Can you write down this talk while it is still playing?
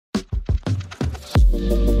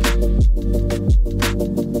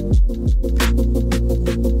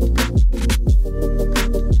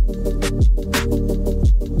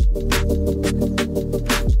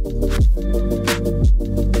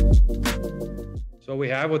So we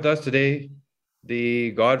have with us today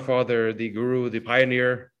the godfather, the guru, the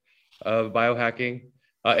pioneer of biohacking.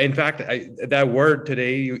 In fact, that word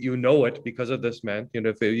today, you know it because of this man. You know,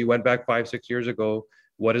 if you went back 5, 6 years ago,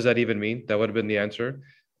 what does that even mean? That would have been the answer.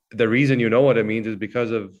 The reason you know what it means is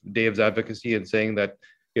because of Dave's advocacy and saying that,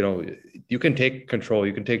 you know, you can take control,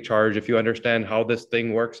 you can take charge if you understand how this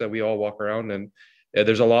thing works that we all walk around. And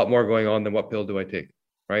there's a lot more going on than what pill do I take,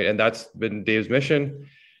 right? And that's been Dave's mission.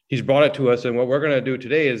 He's brought it to us. And what we're going to do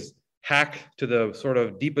today is hack to the sort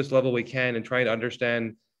of deepest level we can and try to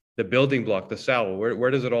understand the building block, the cell.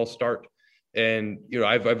 Where does it all start? And you know,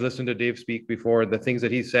 I've listened to Dave speak before. The things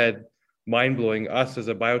that he said, mind blowing. Us as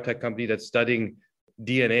a biotech company that's studying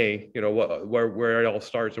DNA, you know, where it all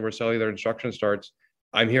starts and where cellular instruction starts.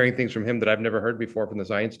 I'm hearing things from him that I've never heard before from the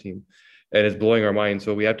science team, and it's blowing our minds.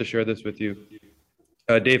 So we have to share this with you.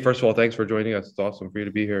 Dave, first of all, thanks for joining us. It's awesome for you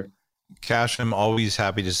to be here. Cash, I'm always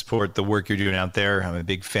happy to support the work you're doing out there. I'm a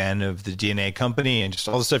big fan of the DNA company and just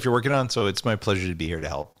all the stuff you're working on. So it's my pleasure to be here to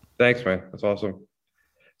help. Thanks, man. That's awesome.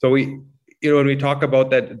 So when we talk about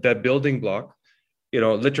that building block,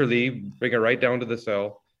 literally bring it right down to the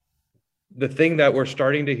cell. The thing that we're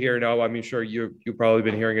starting to hear now, I mean, sure, you've probably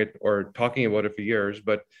been hearing it or talking about it for years,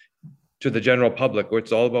 but to the general public,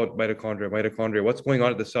 it's all about mitochondria, what's going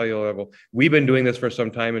on at the cellular level. We've been doing this for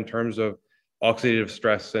some time in terms of oxidative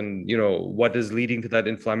stress and, what is leading to that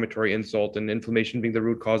inflammatory insult and inflammation being the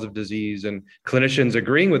root cause of disease, and clinicians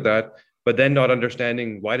agreeing with that, but then not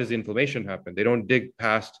understanding why does the inflammation happen. They don't dig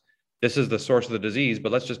past, this is the source of the disease,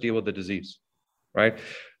 but let's just deal with the disease, right?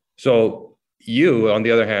 So you, on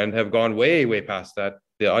the other hand, have gone way, way past that.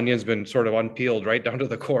 The onion's been sort of unpeeled right down to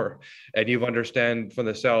the core, and you've understand from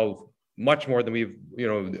the cell much more than we've,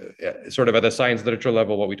 sort of at the science literature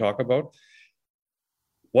level, what we talk about.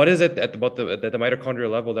 What is it at the mitochondrial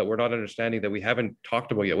level that we're not understanding, that we haven't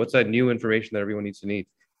talked about yet? What's that new information that everyone needs to need?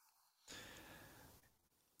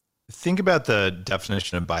 Think about the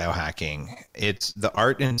definition of biohacking. It's the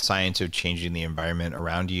art and science of changing the environment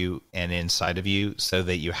around you and inside of you so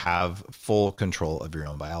that you have full control of your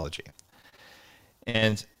own biology.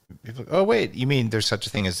 And people go, oh, wait, you mean there's such a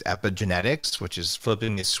thing as epigenetics, which is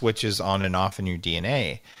flipping the switches on and off in your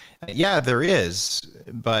DNA? Yeah, there is,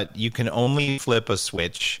 but you can only flip a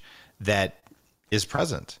switch that is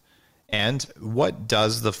present. And what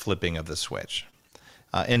does the flipping of the switch?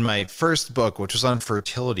 In my first book, which was on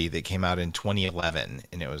fertility, that came out in 2011,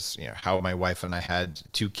 and it was how my wife and I had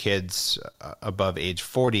 2 kids above age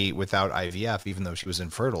 40 without IVF, even though she was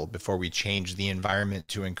infertile, before we changed the environment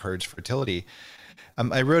to encourage fertility.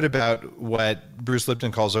 I wrote about what Bruce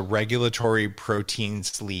Lipton calls a regulatory protein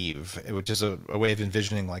sleeve, which is a way of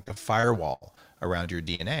envisioning like a firewall around your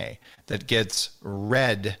DNA that gets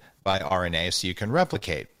read by RNA so you can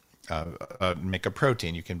replicate. Make a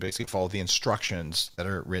protein. You can basically follow the instructions that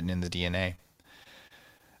are written in the DNA.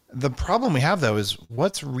 The problem we have, though, is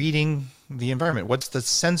what's reading the environment? What's the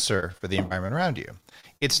sensor for the environment around you?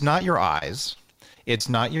 It's not your eyes. It's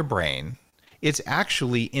not your brain. It's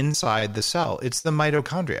actually inside the cell. It's the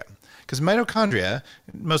mitochondria. Because mitochondria,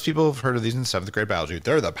 most people have heard of these in 7th grade biology.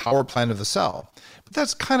 They're the power plant of the cell. But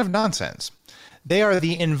that's kind of nonsense. They are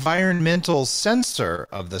the environmental sensor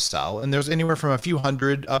of the cell, and there's anywhere from a few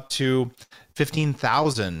hundred up to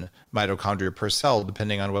 15,000 mitochondria per cell,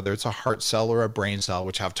 depending on whether it's a heart cell or a brain cell,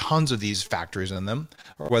 which have tons of these factories in them,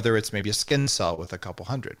 or whether it's maybe a skin cell with a couple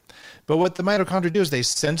hundred. But what the mitochondria do is they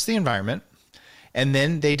sense the environment, and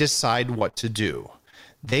then they decide what to do.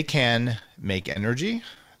 They can make energy,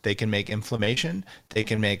 they can make inflammation, they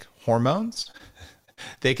can make hormones,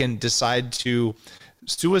 they can decide to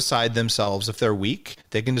suicide themselves if they're weak.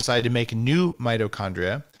 They can decide to make new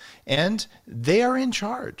mitochondria, and they are in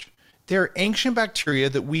charge. They're ancient bacteria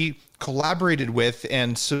that we collaborated with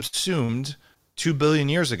and subsumed 2 billion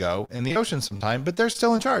years ago in the ocean sometime, but they're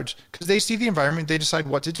still in charge because they see the environment, they decide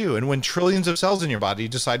what to do. And when trillions of cells in your body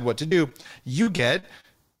decide what to do, you get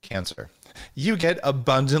cancer. You get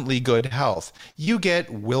abundantly good health. You get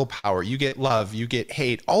willpower. You get love. You get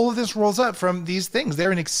hate. All of this rolls up from these things.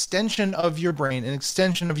 They're an extension of your brain, an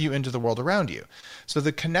extension of you into the world around you. So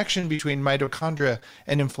the connection between mitochondria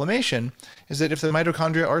and inflammation is that if the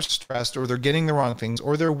mitochondria are stressed, or they're getting the wrong things,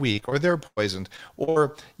 or they're weak, or they're poisoned,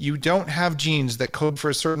 or you don't have genes that code for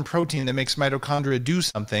a certain protein that makes mitochondria do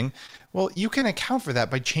something, well, you can account for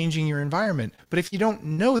that by changing your environment. But if you don't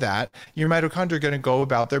know that, your mitochondria are going to go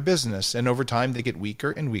about their business. And over time, they get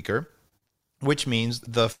weaker and weaker, which means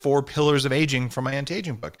the 4 pillars of aging from my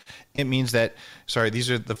anti-aging book. It means that, these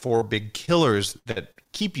are the 4 big killers that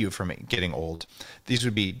keep you from getting old. These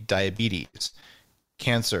would be diabetes,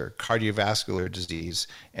 cancer, cardiovascular disease,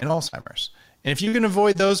 and Alzheimer's. And if you can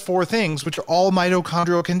avoid those four things, which are all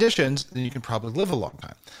mitochondrial conditions, then you can probably live a long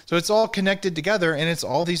time. So it's all connected together, and it's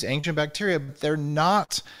all these ancient bacteria. But they're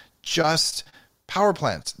not just power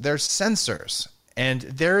plants. They're sensors, and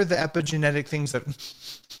they're the epigenetic things that,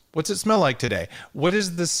 what's it smell like today? What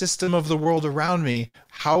is the system of the world around me?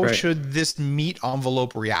 How should this meat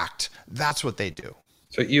envelope react? That's what they do.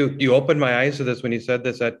 So you opened my eyes to this when you said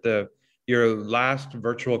this at your last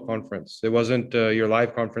virtual conference. It wasn't your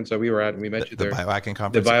live conference that we were at, and we met you there. The biohacking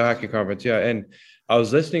conference. The biohacking conference, yeah. And I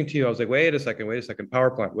was listening to you. I was like, wait a second.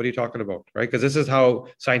 Power plant. What are you talking about? Right? Because this is how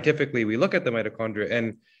scientifically we look at the mitochondria.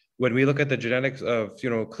 And when we look at the genetics of,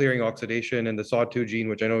 clearing oxidation and the SAW2 gene,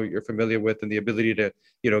 which I know you're familiar with, and the ability to,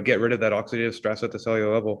 get rid of that oxidative stress at the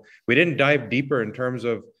cellular level, we didn't dive deeper in terms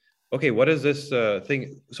of, okay, what is this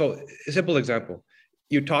thing? So a simple example,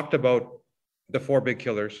 you talked about the four big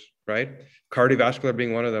killers, right? Cardiovascular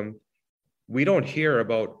being one of them. We don't hear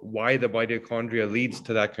about why the mitochondria leads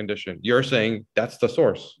to that condition. You're saying that's the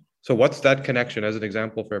source. So what's that connection as an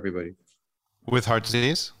example for everybody? With heart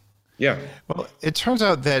disease? Yeah. Well, it turns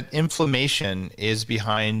out that inflammation is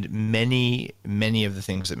behind many, many of the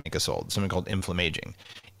things that make us old, something called inflammaging.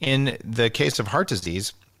 In the case of heart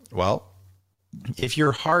disease, well, if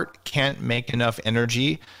your heart can't make enough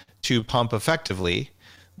energy to pump effectively,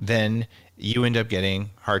 then you end up getting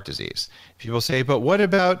heart disease. People say, but what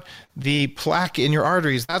about the plaque in your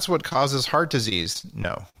arteries? That's what causes heart disease.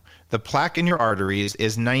 No. The plaque in your arteries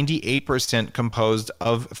is 98% composed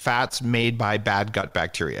of fats made by bad gut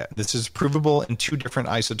bacteria. This is provable in 2 different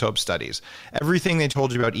isotope studies. Everything they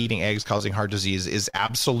told you about eating eggs causing heart disease is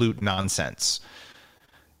absolute nonsense.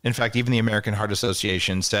 In fact, even the American Heart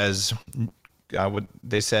Association says,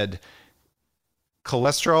 they said,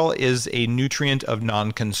 cholesterol is a nutrient of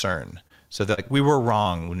non-concern. So that we were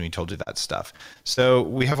wrong when we told you that stuff. So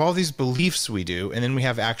we have all these beliefs we do, and then we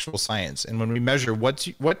have actual science. And when we measure what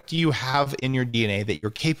do you have in your DNA that you're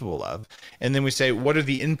capable of, and then we say, what are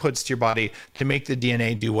the inputs to your body to make the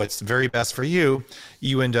DNA do what's very best for you,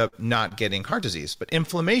 you end up not getting heart disease. But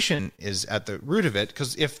inflammation is at the root of it,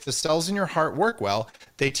 because if the cells in your heart work well,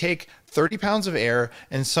 they take 30 pounds of air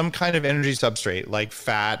and some kind of energy substrate like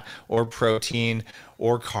fat or protein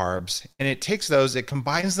or carbs, and it takes those, it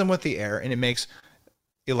combines them with the air, and it makes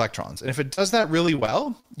electrons. And if it does that really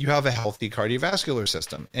well, you have a healthy cardiovascular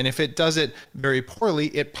system. And if it does it very poorly,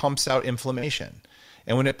 it pumps out inflammation.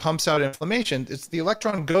 And when it pumps out inflammation, it's the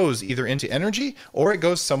electron goes either into energy or it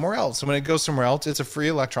goes somewhere else. And when it goes somewhere else, it's a free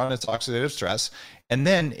electron, it's oxidative stress. And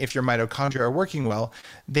then if your mitochondria are working well,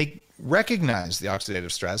 they recognize the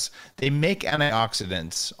oxidative stress. They make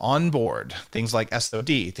antioxidants on board, things like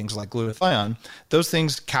SOD, things like glutathione. Those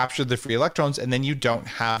things capture the free electrons, and then you don't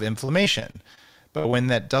have inflammation. But when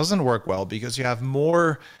that doesn't work well because you have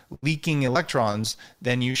more leaking electrons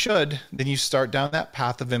than you should, then you start down that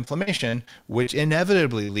path of inflammation, which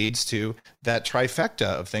inevitably leads to that trifecta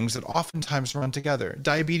of things that oftentimes run together.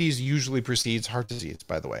 Diabetes usually precedes heart disease,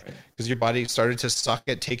 by the way, because your body started to suck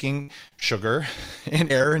at taking sugar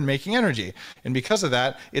and air and making energy. And because of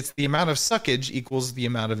that, it's the amount of suckage equals the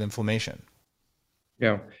amount of inflammation.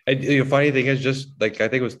 Yeah. And the funny thing is, just like, I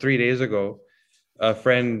think it was 3 days ago, a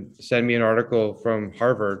friend sent me an article from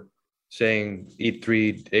Harvard saying eat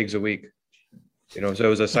 3 eggs a week. So it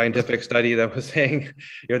was a scientific study that was saying,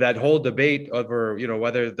 that whole debate over,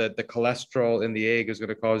 whether the cholesterol in the egg is going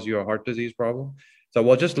to cause you a heart disease problem. So,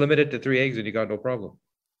 well, just limit it to 3 eggs and you got no problem.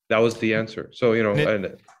 That was the answer. So, and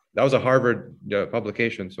that was a Harvard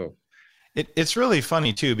publication. So it's really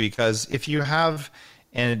funny too, because if you have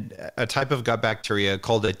a type of gut bacteria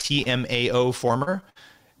called a TMAO former,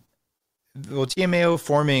 well, TMAO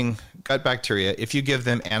forming gut bacteria, if you give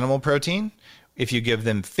them animal protein, if you give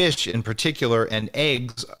them fish in particular, and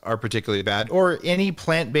eggs are particularly bad, or any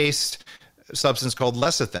plant-based substance called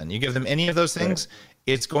lecithin, you give them any of those things,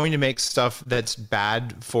 it's going to make stuff that's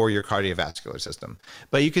bad for your cardiovascular system.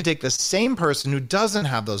 But you could take the same person who doesn't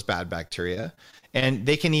have those bad bacteria, and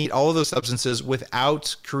they can eat all of those substances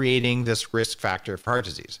without creating this risk factor for heart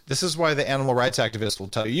disease. This is why the animal rights activists will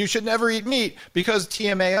tell you, you should never eat meat because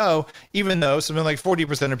TMAO, even though something like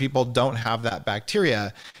 40% of people don't have that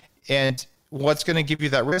bacteria. And what's going to give you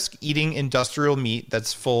that risk? Eating industrial meat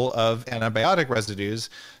that's full of antibiotic residues.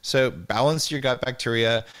 So balance your gut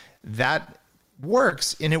bacteria. That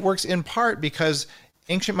works, and it works in part because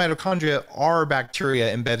ancient mitochondria are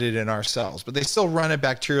bacteria embedded in our cells, but they still run a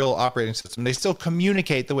bacterial operating system. They still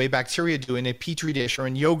communicate the way bacteria do in a petri dish or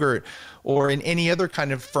in yogurt or in any other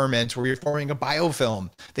kind of ferment where you're forming a biofilm.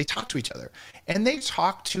 They talk to each other, and they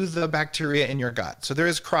talk to the bacteria in your gut. So there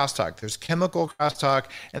is crosstalk. There's chemical crosstalk,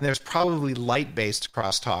 and there's probably light-based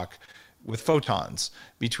crosstalk with photons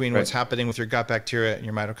between what's happening with your gut bacteria and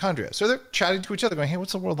your mitochondria. So they're chatting to each other going, hey,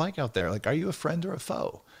 what's the world like out there? Like, are you a friend or a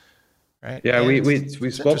foe? Right. Yeah, And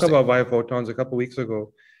we spoke about biophotons a couple weeks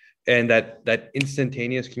ago, and that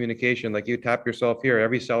instantaneous communication, like you tap yourself here,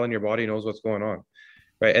 every cell in your body knows what's going on,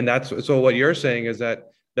 right? And that's so what you're saying is that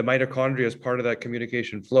the mitochondria is part of that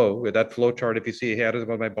communication flow. With that flow chart, if you see, hey, how does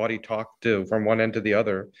my body talk to from one end to the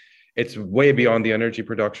other? It's way beyond the energy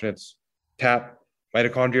production. It's tap,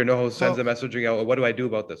 mitochondria know, sends the messaging out. What do I do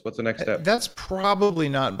about this? What's the next step? That's probably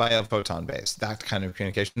not biophoton based, that kind of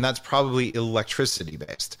communication. That's probably electricity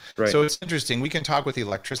based. Right. So it's interesting. We can talk with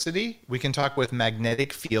electricity. We can talk with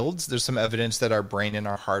magnetic fields. There's some evidence that our brain and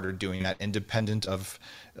our heart are doing that independent of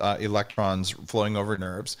electrons flowing over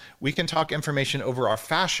nerves. We can talk information over our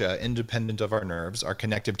fascia independent of our nerves. Our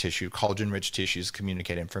connective tissue, collagen-rich tissues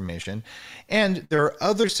communicate information. And there are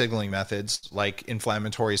other signaling methods like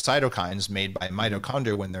inflammatory cytokines made by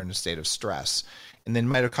mitochondria when they're in a state of stress. And then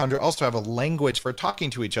mitochondria also have a language for talking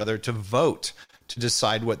to each other to vote, to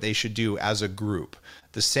decide what they should do as a group.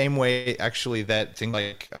 The same way, actually, that thing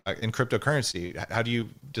like in cryptocurrency, how do you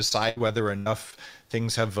decide whether enough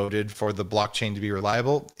things have voted for the blockchain to be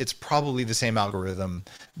reliable? It's probably the same algorithm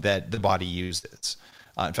that the body uses.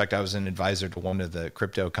 In fact, I was an advisor to one of the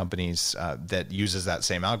crypto companies that uses that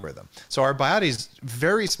same algorithm. So our body's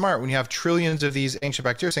very smart when you have trillions of these ancient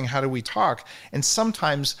bacteria saying, how do we talk? And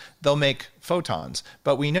sometimes they'll make photons.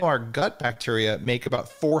 But we know our gut bacteria make about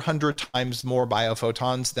 400 times more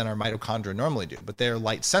biophotons than our mitochondria normally do. But they're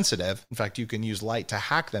light sensitive. In fact, you can use light to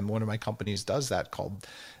hack them. One of my companies does that, called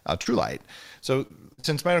TrueLight. So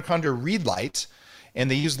since mitochondria read light, and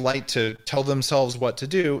they use light to tell themselves what to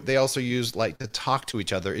do, they also use light to talk to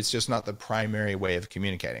each other. It's just not the primary way of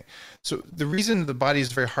communicating. So the reason the body is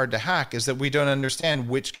very hard to hack is that we don't understand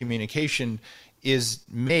which communication is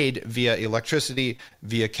made via electricity,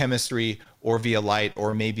 via chemistry, or via light,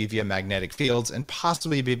 or maybe via magnetic fields, and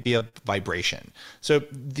possibly via vibration. So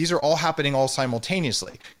these are all happening all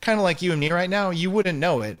simultaneously. Kind of like you and me right now, you wouldn't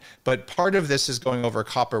know it, but part of this is going over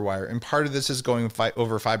copper wire, and part of this is going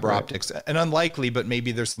over fiber optics, and unlikely, but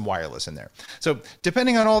maybe there's some wireless in there. So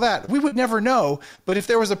depending on all that, we would never know, but if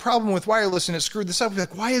there was a problem with wireless and it screwed this up, we'd be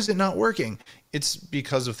like, why is it not working? It's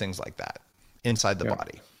because of things like that inside the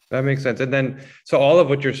body. That makes sense. And then, so all of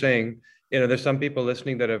what you're saying, there's some people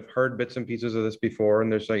listening that have heard bits and pieces of this before,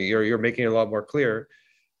 and there's like, you're making it a lot more clear.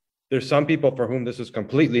 There's some people for whom this is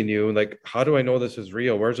completely new. Like, how do I know this is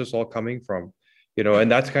real? Where's this all coming from?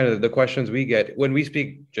 And that's kind of the questions we get when we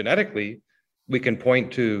speak genetically. We can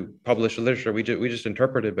point to published literature. We just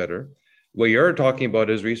interpret it better. What you're talking about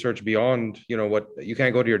is research beyond, what you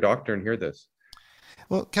can't go to your doctor and hear this.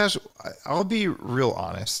 Well, Cash, I'll be real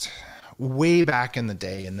honest. Way back in the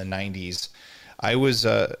day, in the 90s, I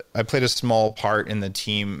played a small part in the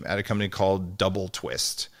team at a company called Double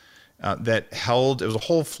Twist it was a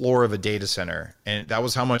whole floor of a data center. And that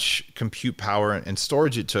was how much compute power and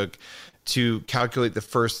storage it took to calculate the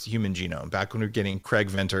first human genome, back when we were getting Craig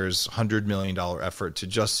Venter's $100 million effort to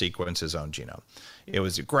just sequence his own genome. It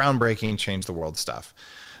was groundbreaking, changed the world stuff.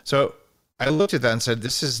 So I looked at that and said,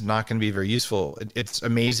 this is not going to be very useful. It's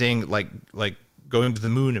amazing, like going to the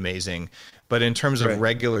moon, amazing. But in terms of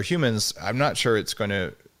regular humans, I'm not sure it's going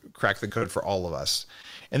to crack the code for all of us.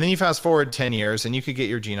 And then you fast forward 10 years and you could get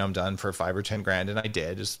your genome done for $5 or $10 grand. And I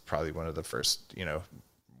did. It's probably one of the first,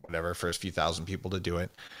 first few thousand people to do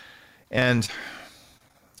it. And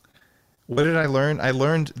what did I learn? I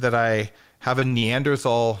learned that I have a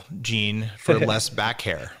Neanderthal gene for less back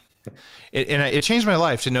hair. It changed my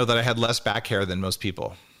life to know that I had less back hair than most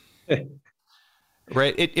people.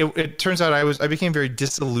 Right. It turns out I became very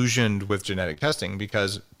disillusioned with genetic testing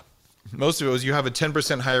because most of it was you have a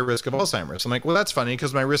 10% higher risk of Alzheimer's. I'm like, well, that's funny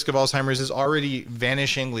because my risk of Alzheimer's is already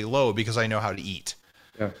vanishingly low because I know how to eat.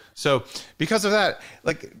 Yeah. So because of that,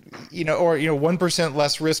 1%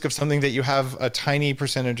 less risk of something that you have a tiny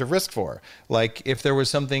percentage of risk for. Like if there was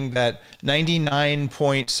something that 99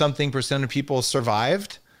 point something percent of people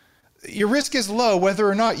survived, your risk is low whether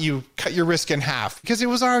or not you cut your risk in half because it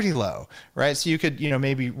was already low, right? So you could,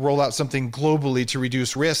 maybe roll out something globally to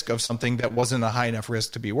reduce risk of something that wasn't a high enough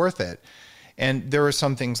risk to be worth it. And there are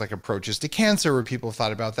some things like approaches to cancer where people have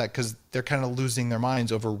thought about that because they're kind of losing their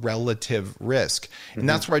minds over relative risk. And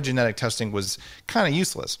that's why genetic testing was kind of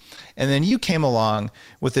useless. And then you came along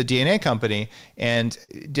with a DNA company and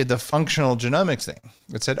did the functional genomics thing.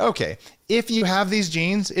 It said, okay, if you have these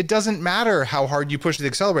genes, it doesn't matter how hard you push the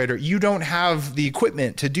accelerator. You don't have the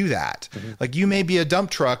equipment to do that. Like you may be a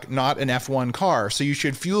dump truck, not an F1 car. So you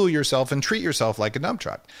should fuel yourself and treat yourself like a dump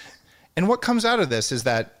truck. And what comes out of this is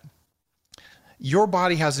that Your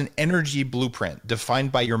body has an energy blueprint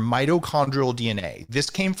defined by your mitochondrial DNA. This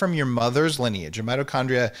came from your mother's lineage. Your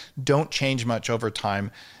mitochondria don't change much over time.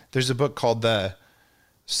 There's a book called The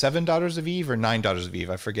Seven Daughters of Eve or Nine Daughters of Eve.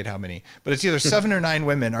 I forget how many, but it's either 7 or 9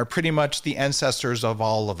 women are pretty much the ancestors of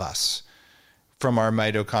all of us from our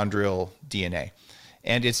mitochondrial DNA.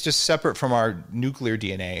 And it's just separate from our nuclear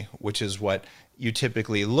DNA, which is what you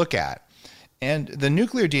typically look at. And the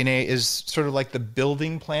nuclear DNA is sort of like the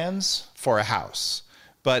building plans for a house,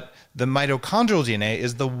 but the mitochondrial DNA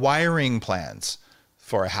is the wiring plans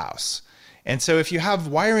for a house. And so if you have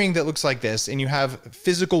wiring that looks like this and you have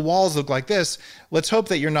physical walls look like this, let's hope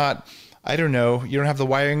that you're not, I don't know, you don't have the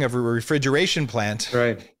wiring of a refrigeration plant,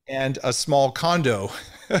 right, and a small condo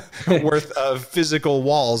worth of physical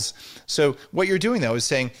walls. So what you're doing, though, is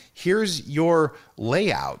saying, here's your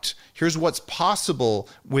layout. Here's what's possible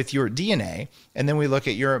with your DNA. And then we look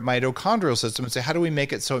at your mitochondrial system and say, how do we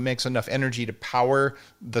make it so it makes enough energy to power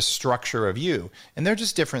the structure of you? And they're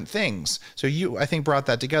just different things. So you, I think, brought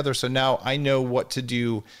that together. So now I know what to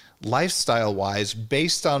do lifestyle-wise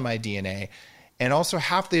based on my DNA. And also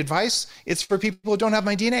half the advice, it's for people who don't have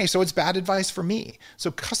my DNA. So it's bad advice for me. So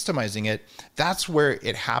customizing it, that's where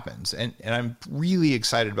it happens. And I'm really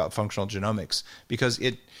excited about functional genomics because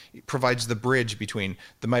it provides the bridge between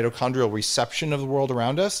the mitochondrial reception of the world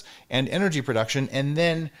around us and energy production, and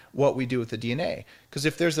then what we do with the DNA. Because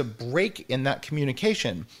if there's a break in that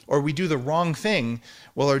communication or we do the wrong thing,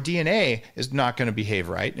 well, our DNA is not going to behave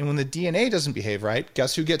right. And when the DNA doesn't behave right,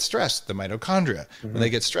 guess who gets stressed? The mitochondria. Mm-hmm. When they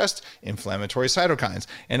get stressed, inflammatory cytokines.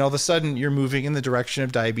 And all of a sudden, you're moving in the direction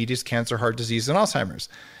of diabetes, cancer, heart disease, and Alzheimer's.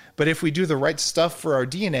 But if we do the right stuff for our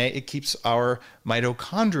DNA, it keeps our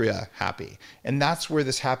mitochondria happy. And that's where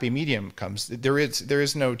this happy medium comes. There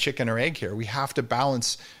is no chicken or egg here. We have to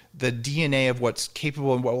balance the DNA of what's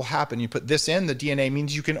capable and what will happen. You put this in, the DNA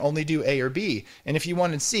means you can only do A or B. And if you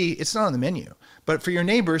wanted C, it's not on the menu. But for your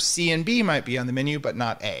neighbors, C and B might be on the menu, but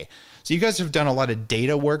not A. So you guys have done a lot of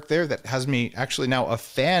data work there that has me actually now a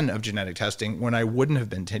fan of genetic testing when I wouldn't have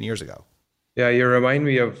been 10 years ago. Yeah, you remind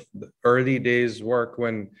me of the early days work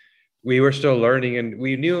when we were still learning and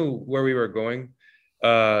we knew where we were going.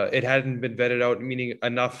 It hadn't been vetted out, meaning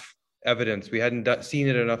enough evidence. We hadn't seen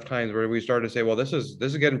it enough times where we started to say, well, this is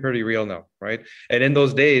getting pretty real now, right? And in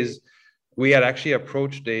those days, we had actually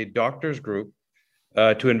approached a doctors group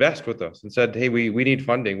to invest with us and said, hey, we need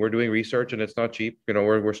funding. We're doing research and it's not cheap. You know,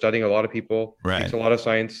 we're studying a lot of people. Right. It's a lot of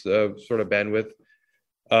science sort of bandwidth.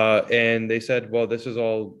 And they said, well, this is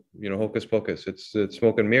all, hocus pocus. It's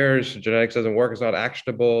smoke and mirrors. Genetics doesn't work. It's not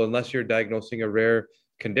actionable unless you're diagnosing a rare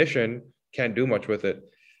condition. Can't do much with it.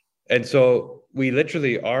 And so we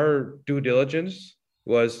literally, our due diligence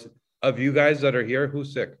was of you guys that are here,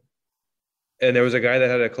 who's sick? And there was a guy that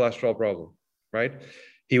had a cholesterol problem, right?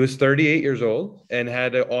 He was 38 years old and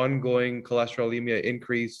had an ongoing cholesterolemia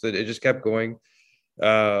increase that it just kept going.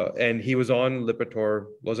 And he was on Lipitor,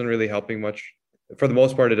 wasn't really helping much. For the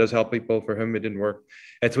most part, it does help people. For him, it didn't work.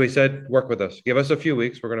 And so he said, work with us. Give us a few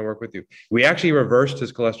weeks. We're going to work with you. We actually reversed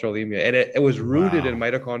his cholesterolemia, and it was rooted in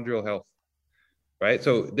mitochondrial health, right?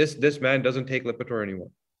 So this man doesn't take Lipitor anymore.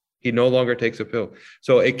 He no longer takes a pill.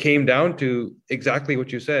 So it came down to exactly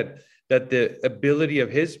what you said, that the ability of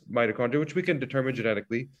his mitochondria, which we can determine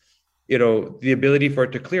genetically, the ability for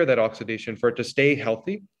it to clear that oxidation, for it to stay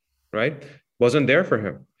healthy, right, wasn't there for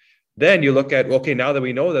him. Then you look at, okay, now that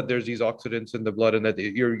we know that there's these oxidants in the blood and that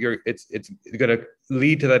it's going to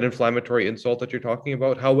lead to that inflammatory insult that you're talking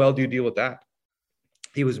about, how well do you deal with that?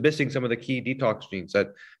 He was missing some of the key detox genes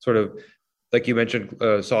that sort of, like you mentioned,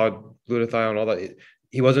 SOD, glutathione, all that.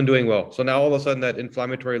 He wasn't doing well. So now all of a sudden that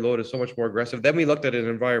inflammatory load is so much more aggressive. Then we looked at his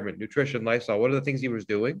environment, nutrition, lifestyle. What are the things he was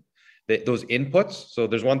doing? Those inputs. So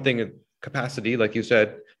there's one thing, capacity, like you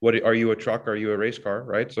said, what are you, a truck? Are you a race car,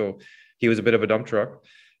 right? So he was a bit of a dump truck.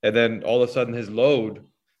 And then all of a sudden his load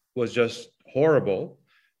was just horrible.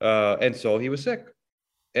 And so he was sick.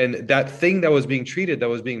 And that thing that was being treated, that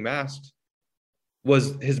was being masked,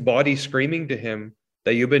 was his body screaming to him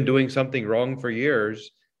that you've been doing something wrong for years.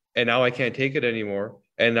 And now I can't take it anymore.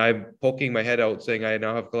 And I'm poking my head out saying I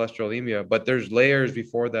now have cholesterolemia. But there's layers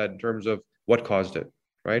before that in terms of what caused it,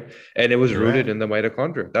 right? And it was rooted in the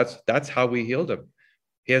mitochondria. That's how we healed him.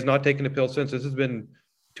 He has not taken a pill since. This has been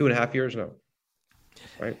 2.5 years now.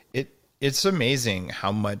 Right. It's amazing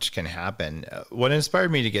how much can happen. What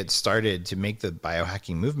inspired me to get started to make the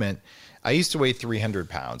biohacking movement, I used to weigh 300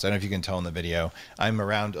 pounds. I don't know if you can tell in the video. I'm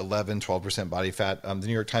around 12% body fat. The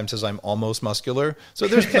New York Times says I'm almost muscular. So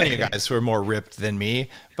there's plenty of guys who are more ripped than me.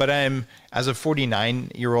 But I'm, as a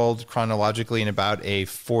 49-year-old chronologically and about a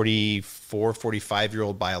 44,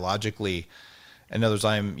 45-year-old biologically, In other words,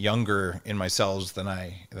 I'm younger in my cells than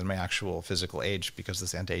my actual physical age because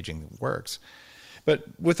this anti-aging works. But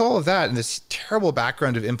with all of that and this terrible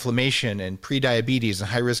background of inflammation and pre-diabetes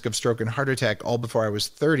and high risk of stroke and heart attack all before I was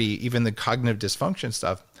 30, even the cognitive dysfunction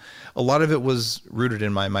stuff, a lot of it was rooted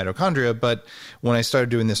in my mitochondria. But when I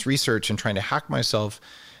started doing this research and trying to hack myself,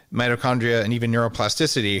 mitochondria and even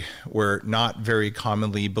neuroplasticity were not very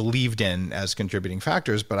commonly believed in as contributing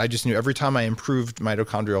factors. But I just knew every time I improved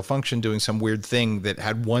mitochondrial function doing some weird thing that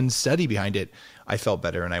had one study behind it, I felt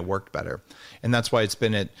better and I worked better. And that's why it's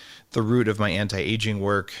been at the root of my anti-aging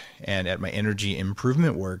work and at my energy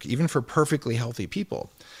improvement work, even for perfectly healthy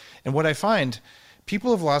people. And what I find,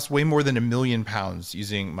 people have lost way more than 1 million pounds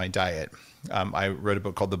using my diet. I wrote a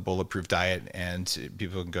book called The Bulletproof Diet, and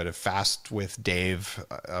people can go to Fast with Dave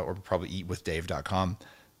or probably eatwithdave.com,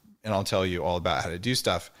 and I'll tell you all about how to do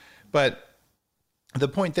stuff. But the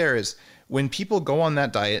point there is when people go on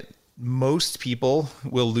that diet, most people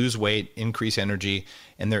will lose weight, increase energy,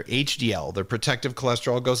 and their HDL, their protective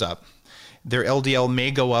cholesterol, goes up. Their LDL may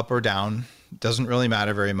go up or down, doesn't really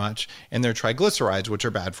matter very much. And their triglycerides, which are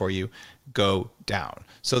bad for you, go down.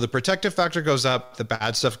 So the protective factor goes up, the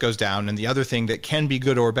bad stuff goes down, and the other thing that can be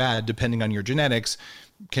good or bad, depending on your genetics,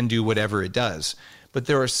 can do whatever it does. But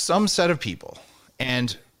there are some set of people,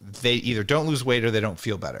 and they either don't lose weight or they don't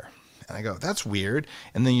feel better. And I go, that's weird.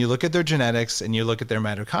 And then you look at their genetics and you look at their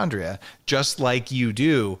mitochondria, just like you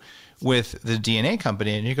do with the DNA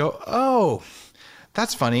company, and you go, oh,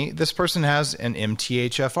 that's funny. This person has an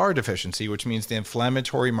MTHFR deficiency, which means the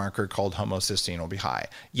inflammatory marker called homocysteine will be high.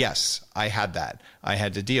 Yes, I had that. I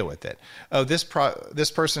had to deal with it. Oh, this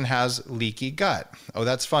person has leaky gut. Oh,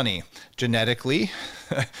 that's funny. Genetically,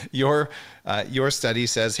 your study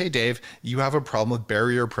says, hey, Dave, you have a problem with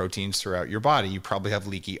barrier proteins throughout your body. You probably have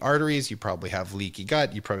leaky arteries. You probably have leaky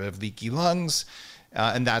gut. You probably have leaky lungs.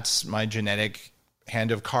 And that's my genetic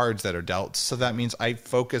hand of cards that are dealt. So that means I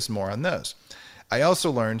focus more on those. I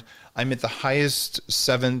also learned I'm at the highest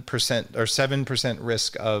 7% or 7%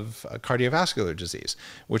 risk of cardiovascular disease,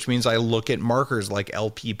 which means I look at markers like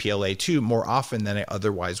LPPLA2 more often than I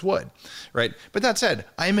otherwise would, right? But that said,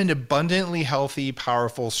 I'm an abundantly healthy,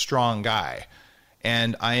 powerful, strong guy,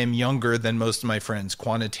 and I am younger than most of my friends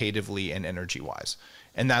quantitatively and energy-wise,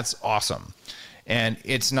 and that's awesome. And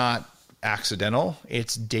it's not accidental,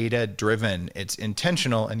 it's data driven, it's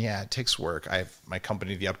intentional, and yeah, it takes work. I have my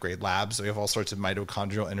company, the Upgrade Labs. We have all sorts of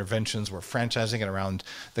mitochondrial interventions. We're franchising it around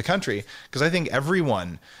the country because I think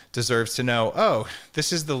everyone deserves to know, oh,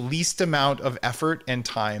 this is the least amount of effort and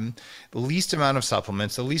time, the least amount of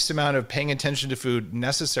supplements, the least amount of paying attention to food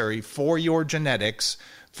necessary for your genetics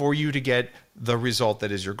for you to get the result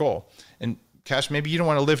that is your goal. And Cash, maybe you don't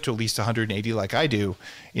want to live to at least 180 like I do.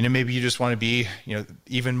 Maybe you just want to be,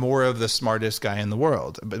 even more of the smartest guy in the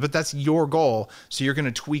world. But that's your goal. So you're going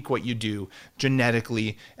to tweak what you do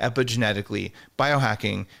genetically, epigenetically,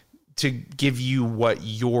 biohacking to give you what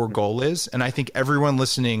your goal is. And I think everyone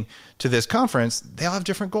listening to this conference, they all have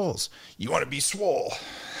different goals. You want to be swole.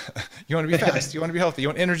 You want to be fast. You want to be healthy. You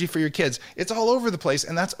want energy for your kids. It's all over the place,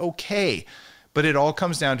 and that's okay. But it all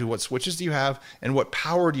comes down to what switches do you have and what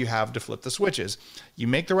power do you have to flip the switches. You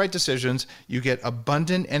make the right decisions, you get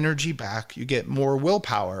abundant energy back, you get more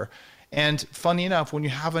willpower. And funny enough, when you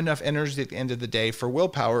have enough energy at the end of the day for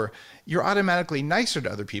willpower, you're automatically nicer to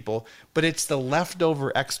other people, but it's the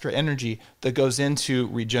leftover extra energy that goes into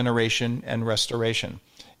regeneration and restoration.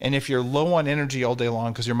 And if you're low on energy all day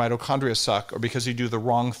long because your mitochondria suck or because you do the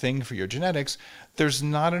wrong thing for your genetics, there's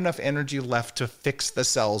not enough energy left to fix the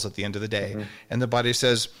cells at the end of the day. Mm-hmm. And the body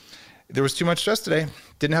says, there was too much stress today,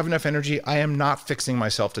 didn't have enough energy. I am not fixing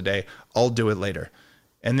myself today. I'll do it later.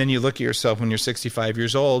 And then you look at yourself when you're 65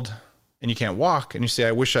 years old and you can't walk and you say,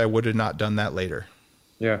 I wish I would have not done that later.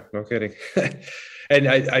 Yeah, no kidding. And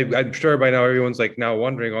I'm sure by now everyone's like now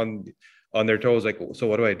wondering on their toes, like, so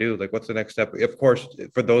what do I do? Like, what's the next step? Of course,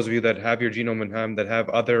 for those of you that have your genome in hand, that have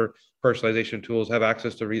other personalization tools, have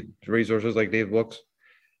access to resources like Dave books,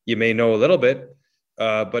 you may know a little bit,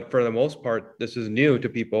 but for the most part, this is new to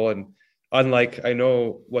people. And unlike, I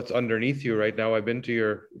know what's underneath you right now. I've been to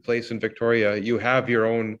your place in Victoria. You have your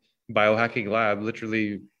own biohacking lab,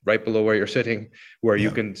 literally right below where you're sitting, where you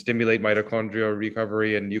can stimulate mitochondrial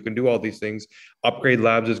recovery and you can do all these things. Upgrade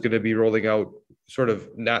Labs is going to be rolling out sort of,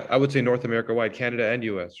 I would say North America wide, Canada and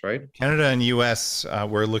US, right? Canada and US,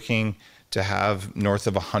 we're looking to have north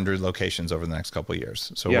of 100 locations over the next couple of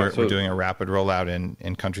years. So, we're doing a rapid rollout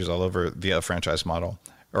in countries all over via a franchise model,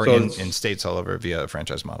 or in states all over via a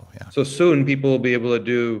franchise model. Yeah. So soon people will be able to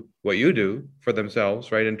do what you do for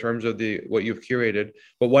themselves, right? In terms of what you've curated.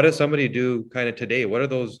 But what does somebody do kind of today? What are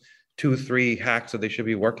those two, three hacks that they should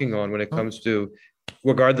be working on when it comes to,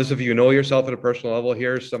 regardless if you know yourself at a personal level,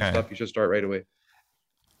 here's some stuff you should start right away.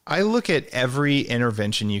 I look at every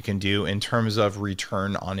intervention you can do in terms of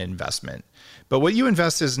return on investment. But what you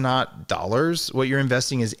invest is not dollars. What you're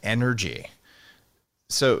investing is energy.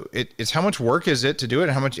 So it's how much work is it to do it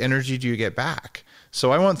and how much energy do you get back?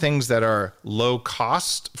 So I want things that are low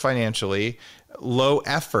cost financially, low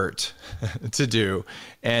effort to do.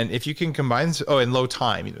 And if you can combine, and low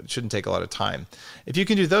time, it shouldn't take a lot of time. If you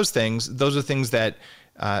can do those are things that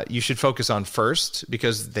you should focus on first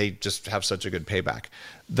because they just have such a good payback.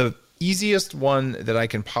 The easiest one that I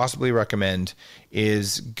can possibly recommend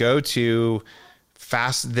is go to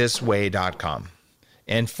fastthisway.com.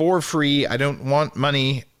 And for free, I don't want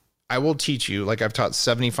money. I will teach you, like I've taught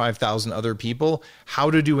 75,000 other people, how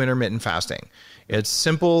to do intermittent fasting. It's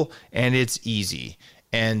simple and it's easy.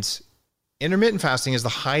 And intermittent fasting is the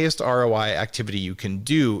highest ROI activity you can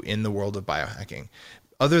do in the world of biohacking,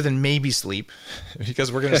 other than maybe sleep,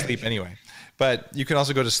 because we're going to sleep anyway. But you can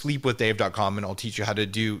also go to sleepwithdave.com and I'll teach you how to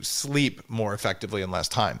do sleep more effectively in less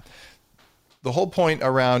time. The whole point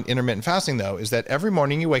around intermittent fasting, though, is that every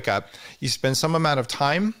morning you wake up, you spend some amount of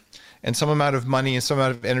time and some amount of money and some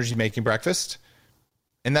amount of energy making breakfast.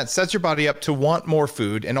 And that sets your body up to want more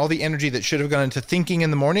food. And all the energy that should have gone into thinking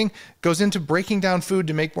in the morning goes into breaking down food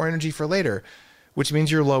to make more energy for later, which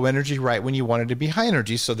means you're low energy right when you wanted to be high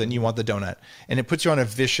energy. So then you want the donut. And it puts you on a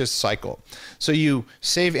vicious cycle. So you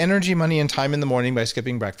save energy, money, and time in the morning by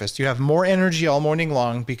skipping breakfast. You have more energy all morning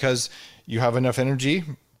long because you have enough energy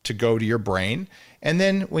to go to your brain. And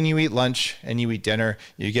then when you eat lunch and you eat dinner,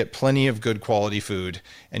 you get plenty of good quality food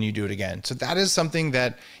and you do it again. So that is something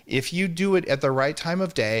that if you do it at the right time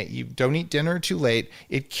of day, you don't eat dinner too late,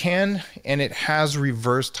 it can and it has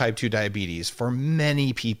reversed type 2 diabetes for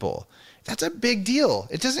many people. That's a big deal.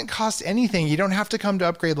 It doesn't cost anything. You don't have to come to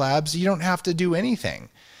Upgrade Labs. You don't have to do anything.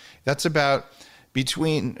 That's about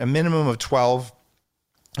between a minimum of 12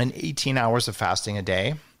 and 18 hours of fasting a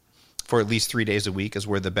day. For at least 3 days a week is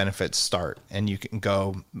where the benefits start. And you can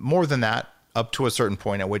go more than that up to a certain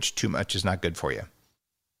point at which too much is not good for you.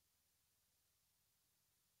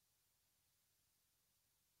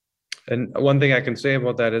 And one thing I can say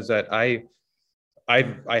about that is that I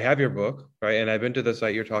have your book, right? And I've been to the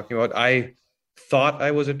site you're talking about. I thought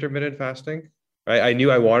I was intermittent fasting, right? I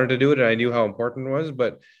knew I wanted to do it and I knew how important it was,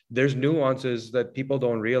 but there's nuances that people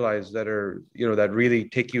don't realize that are, that really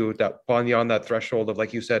take you beyond that threshold of,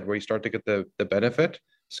 like you said, where you start to get the benefit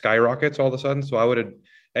skyrockets all of a sudden. So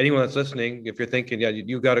anyone that's listening, if you're thinking, yeah,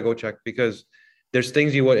 you got to go check, because there's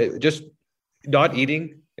things just not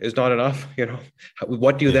eating is not enough.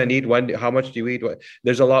 What do you then eat? How much do you eat?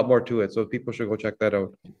 There's a lot more to it. So people should go check that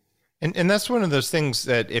out. And that's one of those things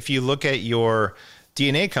that if you look at your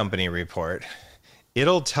DNA company report,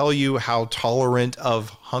 it'll tell you how tolerant of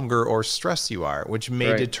hunger or stress you are, which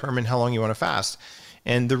may determine how long you want to fast.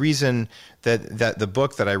 And the reason that the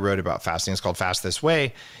book that I wrote about fasting is called Fast This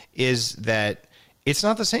Way is that it's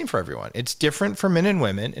not the same for everyone. It's different for men and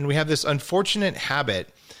women. And we have this unfortunate habit,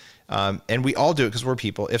 and we all do it because we're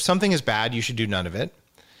people. If something is bad, you should do none of it.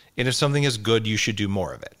 And if something is good, you should do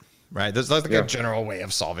more of it. Right? That's like a general way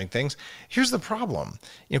of solving things. Here's the problem.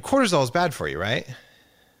 Cortisol is bad for you, right?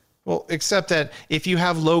 Well, except that if you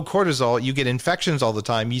have low cortisol, you get infections all the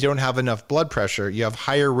time. You don't have enough blood pressure. You have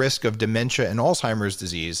higher risk of dementia and Alzheimer's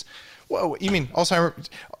disease. Whoa, you mean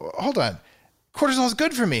Alzheimer's? Hold on. Cortisol is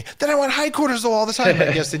good for me. Then I want high cortisol all the time.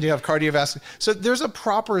 I guess then you have cardiovascular. So there's a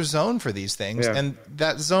proper zone for these things. Yeah. And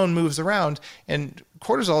that zone moves around. And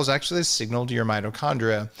cortisol is actually a signal to your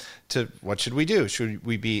mitochondria to what should we do? Should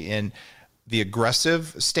we be in the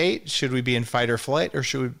aggressive state? Should we be in fight or flight, or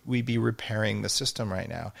should we be repairing the system right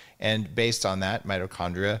now? And based on that,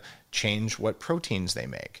 mitochondria change what proteins they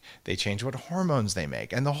make. They change what hormones they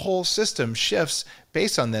make. And the whole system shifts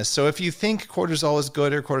based on this. So if you think cortisol is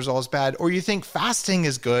good or cortisol is bad, or you think fasting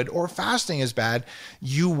is good or fasting is bad,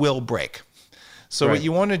 you will break. So what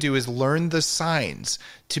you want to do is learn the signs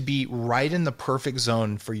to be right in the perfect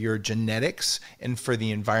zone for your genetics and for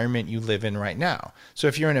the environment you live in right now. So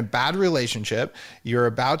if you're in a bad relationship, you're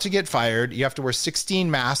about to get fired, you have to wear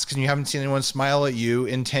 16 masks and you haven't seen anyone smile at you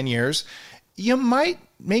in 10 years, you might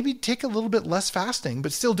maybe take a little bit less fasting,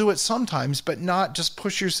 but still do it sometimes, but not just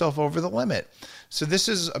push yourself over the limit. So this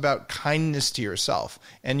is about kindness to yourself,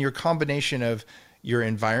 and your combination of your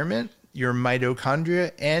environment, your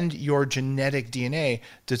mitochondria, and your genetic DNA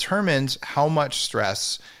determines how much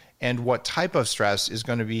stress and what type of stress is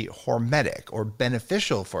going to be hormetic or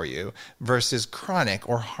beneficial for you versus chronic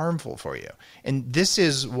or harmful for you. And this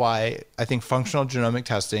is why I think functional genomic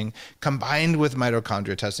testing combined with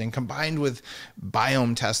mitochondria testing, combined with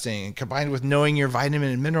biome testing, combined with knowing your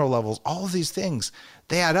vitamin and mineral levels, all of these things,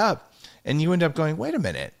 they add up. And you end up going, wait a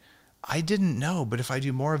minute, I didn't know, but if I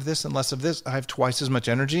do more of this and less of this, I have twice as much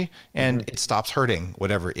energy and it stops hurting,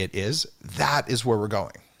 whatever it is. That is where we're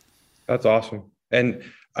going. That's awesome. And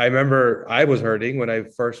I remember I was hurting when I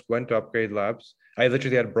first went to Upgrade Labs. I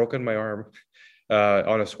literally had broken my arm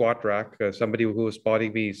on a squat rack. Somebody who was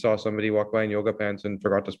spotting me saw somebody walk by in yoga pants and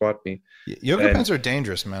forgot to spot me. Yoga pants are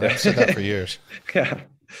dangerous, man. I've said that for years. Yeah.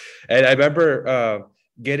 And I remember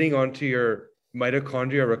getting onto your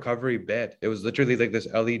mitochondria recovery bed. It was literally like this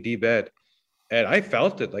LED bed. And I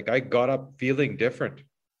felt it. Like I got up feeling different.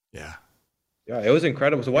 Yeah. Yeah, it was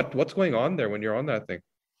incredible. So what's going on there when you're on that thing?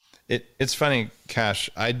 It's funny, Cash.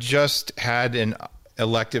 I just had an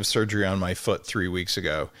elective surgery on my foot 3 weeks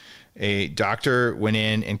ago. A doctor went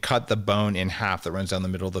in and cut the bone in half that runs down the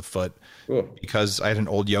middle of the foot. Cool. Because I had an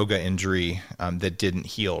old yoga injury that didn't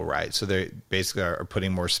heal right. So they basically are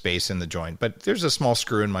putting more space in the joint. But there's a small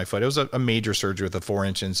screw in my foot. It was a major surgery with a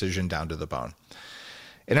 4-inch incision down to the bone.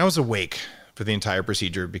 And I was awake for the entire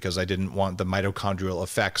procedure because I didn't want the mitochondrial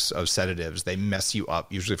effects of sedatives. They mess you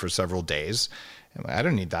up usually for several days. I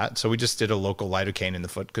don't need that. So we just did a local lidocaine in the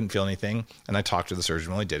foot, couldn't feel anything. And I talked to the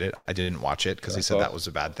surgeon while he did it. I didn't watch it because he said that was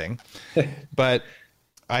a bad thing. But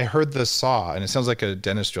I heard the saw, and it sounds like a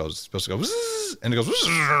dentist drill. It's supposed to go, Wzzz, and it goes,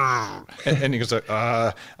 and he goes,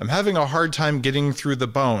 I'm having a hard time getting through the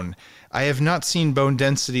bone. I have not seen bone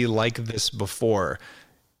density like this before.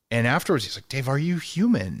 And afterwards, he's like, Dave, are you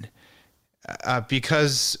human?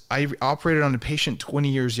 Because I operated on a patient 20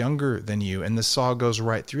 years younger than you, and the saw goes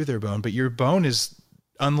right through their bone, but your bone is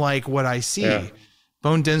unlike what I see. Yeah.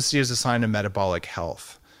 Bone density is a sign of metabolic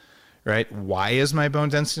health, right? Why is my bone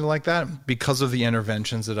density like that? Because of the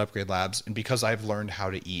interventions at Upgrade Labs, and because I've learned how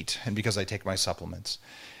to eat, and because I take my supplements.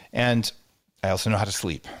 And I also know how to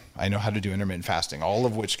sleep. I know how to do intermittent fasting, all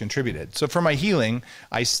of which contributed. So for my healing,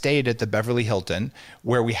 I stayed at the Beverly Hilton,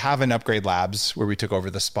 where we have an Upgrade Labs, where we took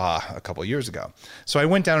over the spa a couple of years ago. So I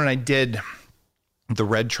went down and I did the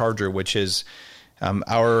Red Charger, which is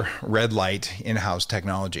our red light in-house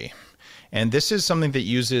technology. And this is something that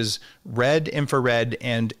uses red, infrared,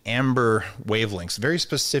 and amber wavelengths, very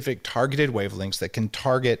specific targeted wavelengths that can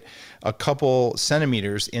target a couple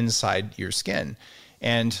centimeters inside your skin.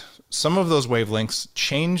 And some of those wavelengths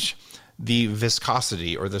change the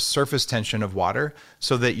viscosity or the surface tension of water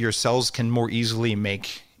so that your cells can more easily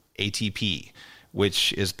make ATP,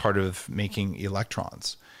 which is part of making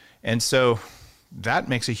electrons. And so that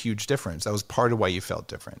makes a huge difference. That was part of why you felt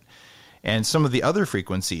different. And some of the other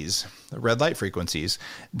frequencies, the red light frequencies,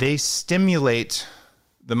 they stimulate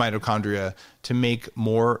the mitochondria to make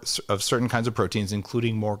more of certain kinds of proteins,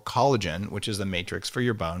 including more collagen, which is the matrix for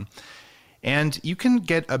your bone. And you can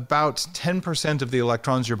get about 10% of the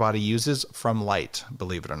electrons your body uses from light,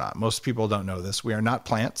 believe it or not. Most people don't know this. We are not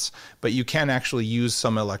plants, but you can actually use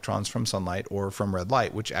some electrons from sunlight or from red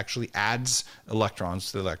light, which actually adds electrons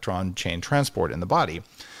to the electron chain transport in the body.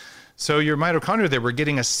 So your mitochondria, they were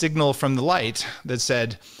getting a signal from the light that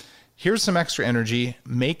said, here's some extra energy,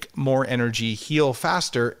 make more energy, heal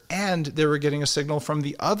faster. And they were getting a signal from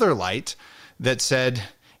the other light that said,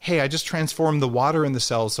 hey, I just transformed the water in the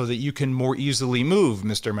cells so that you can more easily move,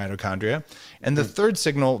 Mr. Mitochondria. And the third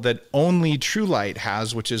signal that only True Light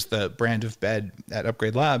has, which is the brand of bed at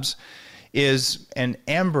Upgrade Labs, is an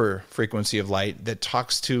amber frequency of light that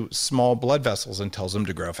talks to small blood vessels and tells them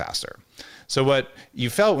to grow faster. So what you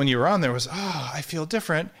felt when you were on there was, I feel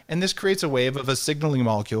different. And this creates a wave of a signaling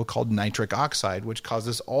molecule called nitric oxide, which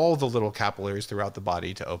causes all the little capillaries throughout the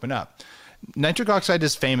body to open up. Nitric oxide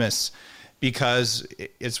is famous because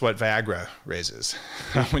it's what Viagra raises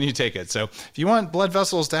when you take it. So if you want blood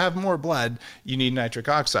vessels to have more blood, you need nitric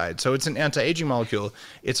oxide. So it's an anti-aging molecule.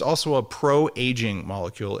 It's also a pro-aging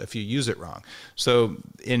molecule if you use it wrong. So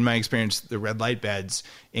in my experience, the red light beds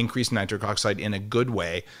increase nitric oxide in a good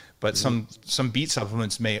way, but some beet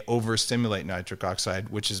supplements may overstimulate nitric oxide,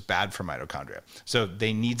 which is bad for mitochondria. So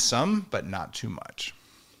they need some, but not too much.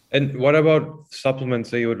 And what about supplements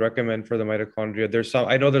that you would recommend for the mitochondria? There's some,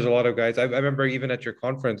 I know there's a lot of guys. I remember even at your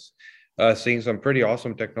conference, seeing some pretty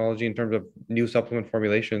awesome technology in terms of new supplement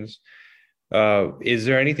formulations. Is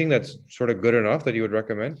there anything that's sort of good enough that you would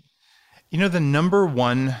recommend? You know, the number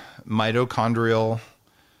one mitochondrial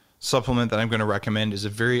supplement that I'm going to recommend is a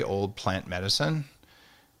very old plant medicine.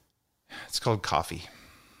 It's called coffee.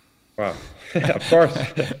 Wow. Of course.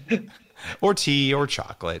 Or tea or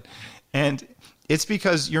chocolate. And It's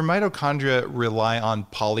because your mitochondria rely on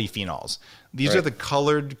polyphenols. These are the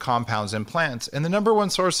colored compounds in plants. And the number one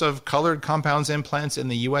source of colored compounds in plants in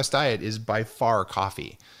the US diet is by far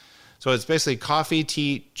coffee. So it's basically coffee,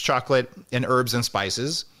 tea, chocolate, and herbs and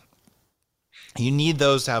spices. You need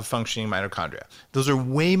those to have functioning mitochondria. Those are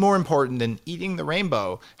way more important than eating the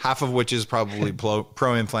rainbow, half of which is probably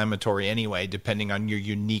pro-inflammatory anyway, depending on your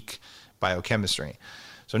unique biochemistry.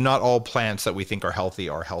 So not all plants that we think are healthy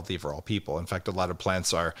for all people. In fact, a lot of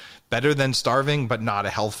plants are better than starving, but not a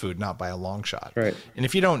health food, not by a long shot. Right. And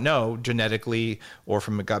if you don't know genetically or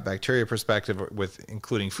from a gut bacteria perspective, with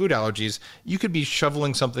including food allergies, you could be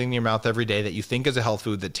shoveling something in your mouth every day that you think is a health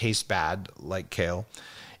food that tastes bad, like kale,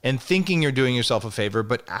 and thinking you're doing yourself a favor,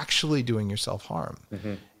 but actually doing yourself harm.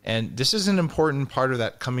 Mm-hmm. And this is an important part of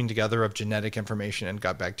that coming together of genetic information and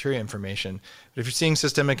gut bacteria information. But if you're seeing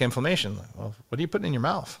systemic inflammation, well, what are you putting in your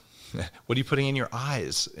mouth? What are you putting in your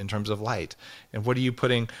eyes in terms of light? And what are you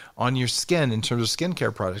putting on your skin in terms of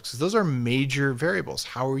skincare products? Those are major variables.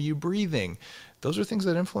 How are you breathing? Those are things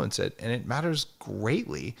that influence it, and it matters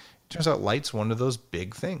greatly. It turns out light's one of those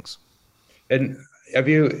big things. And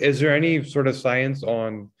is there any sort of science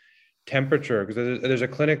on temperature? Because there's a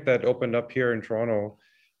clinic that opened up here in Toronto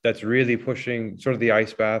that's really pushing sort of the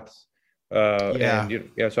ice baths. So I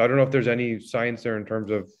don't know if there's any science there in terms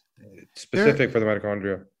of specific for the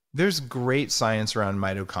mitochondria. There's great science around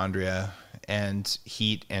mitochondria and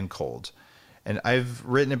heat and cold. And I've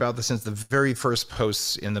written about this since the very first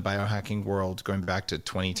posts in the biohacking world, going back to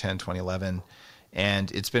 2010, 2011,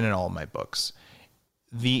 and it's been in all of my books.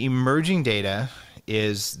 The emerging data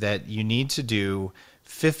is that you need to do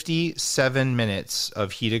 57 minutes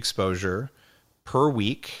of heat exposure per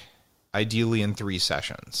week, ideally in 3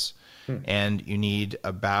 sessions. And you need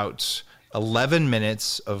about 11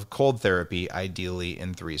 minutes of cold therapy, ideally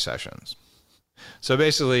in 3 sessions. So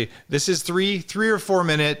basically, this is 3 or 4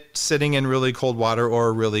 minute sitting in really cold water or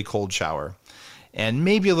a really cold shower. And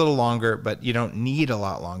maybe a little longer, but you don't need a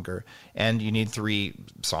lot longer. And you need 3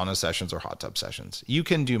 sauna sessions or hot tub sessions. You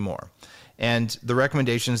can do more. And the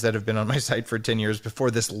recommendations that have been on my site for 10 years before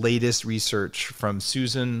this latest research from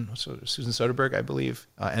Susan Soderberg, I believe,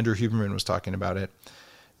 Andrew Huberman was talking about it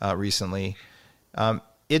recently.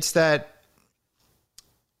 It's that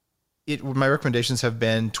my recommendations have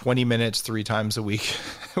been 20 minutes 3 times a week,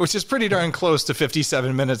 which is pretty darn close to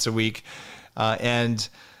 57 minutes a week. And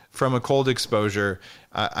from a cold exposure,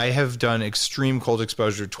 I have done extreme cold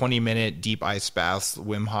exposure, 20-minute deep ice baths,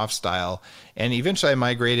 Wim Hof style. And eventually I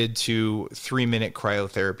migrated to 3-minute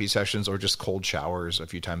cryotherapy sessions or just cold showers a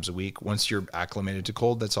few times a week. Once you're acclimated to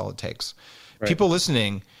cold, that's all it takes. Right. People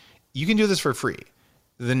listening, you can do this for free.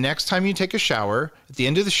 The next time you take a shower, at the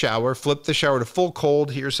end of the shower, flip the shower to full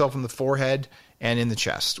cold, hit yourself in the forehead and in the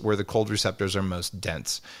chest where the cold receptors are most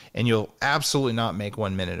dense. And you'll absolutely not make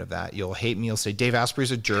 1 minute of that. You'll hate me. You'll say, Dave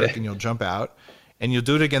Asprey's a jerk, and you'll jump out. And you'll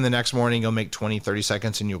do it again the next morning. You'll make 20, 30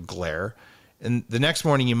 seconds, and you'll glare. And the next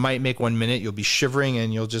morning, you might make 1 minute. You'll be shivering,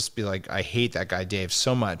 and you'll just be like, I hate that guy, Dave,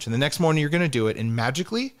 so much. And the next morning, you're going to do it. And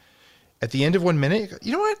magically, at the end of 1 minute, you go,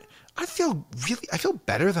 you know what? I feel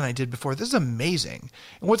better than I did before. This is amazing.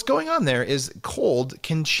 And what's going on there is cold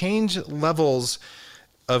can change levels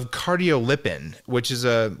of cardiolipin, which is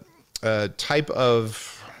a type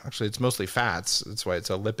of, actually it's mostly fats, that's why it's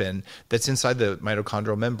a lipin, that's inside the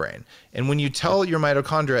mitochondrial membrane. And when you tell your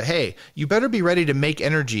mitochondria, hey, you better be ready to make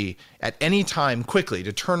energy at any time quickly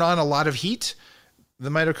to turn on a lot of heat, the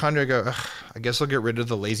mitochondria go, I guess I'll get rid of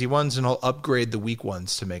the lazy ones and I'll upgrade the weak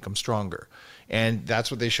ones to make them stronger. And that's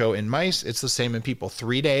what they show in mice. It's the same in people.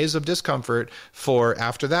 3 days of discomfort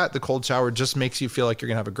after that, the cold shower just makes you feel like you're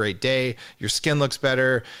going to have a great day. Your skin looks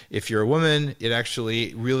better. If you're a woman, it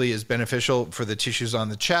actually really is beneficial for the tissues on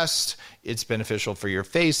the chest. It's beneficial for your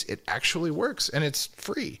face. It actually works, and it's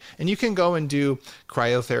free. And you can go and do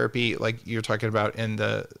cryotherapy like you're talking about in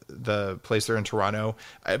the place there in Toronto.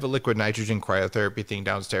 I have a liquid nitrogen cryotherapy thing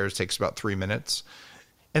downstairs. It takes about 3 minutes.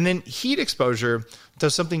 And then heat exposure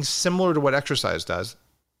does something similar to what exercise does.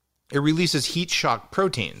 It releases heat shock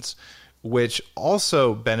proteins, which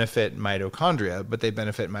also benefit mitochondria, but they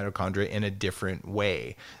benefit mitochondria in a different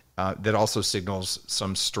way that also signals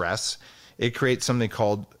some stress. It creates something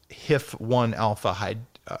called HIF-1 alpha,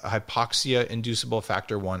 hypoxia-inducible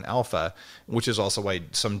factor 1 alpha, which is also why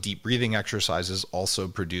some deep breathing exercises also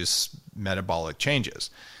produce metabolic changes.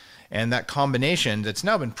 And that combination that's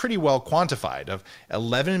now been pretty well quantified of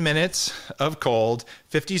 11 minutes of cold,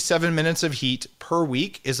 57 minutes of heat per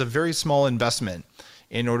week is a very small investment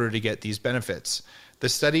in order to get these benefits. The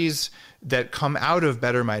studies that come out of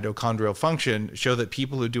better mitochondrial function show that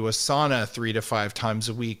people who do a sauna 3 to 5 times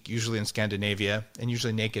a week, usually in Scandinavia, and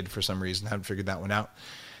usually naked for some reason, haven't figured that one out,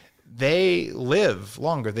 they live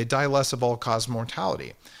longer. They die less of all-cause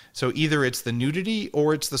mortality. So either it's the nudity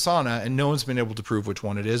or it's the sauna, and no one's been able to prove which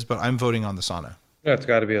one it is, but I'm voting on the sauna. Yeah, it's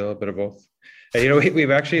got to be a little bit of both. And,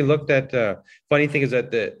 we've actually looked at, funny thing is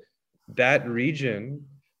that that region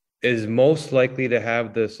is most likely to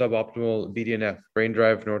have the suboptimal BDNF, brain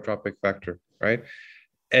derived neurotrophic factor, right?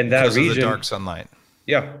 And that because region, of the dark sunlight.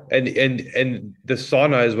 Yeah, and the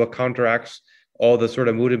sauna is what counteracts all the sort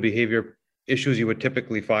of mood and behavior issues you would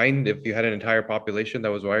typically find if you had an entire population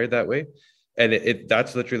that was wired that way. And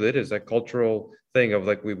that's literally it, is that cultural thing of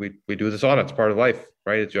like we do the sauna, it's part of life,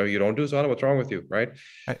 right? It's, you don't do sauna, what's wrong with you, right?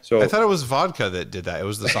 I thought it was vodka that did that. It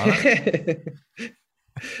was the sauna.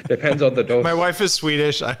 Depends on the dose. My wife is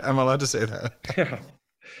Swedish. I'm allowed to say that. Yeah.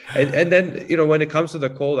 And then when it comes to the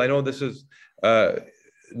cold, I know this is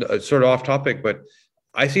sort of off topic, but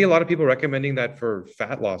I see a lot of people recommending that for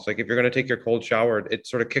fat loss. Like if you're going to take your cold shower, it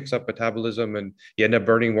sort of kicks up metabolism and you end up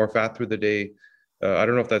burning more fat through the day. I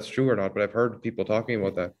don't know if that's true or not, but I've heard people talking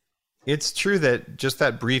about that. It's true that just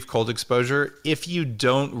that brief cold exposure, if you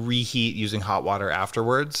don't reheat using hot water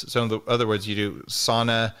afterwards, so in other words, you do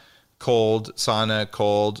sauna, cold, sauna,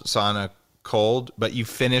 cold, sauna, cold, but you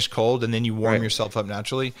finish cold and then you warm yourself up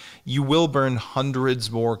naturally, you will burn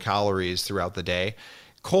hundreds more calories throughout the day.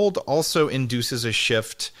 Cold also induces a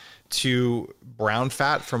shift to brown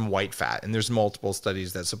fat from white fat. And there's multiple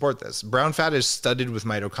studies that support this. Brown fat is studded with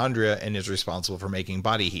mitochondria and is responsible for making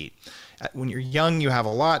body heat. When you're young, you have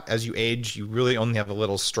a lot. As you age, you really only have a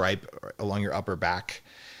little stripe along your upper back.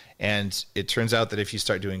 And it turns out that if you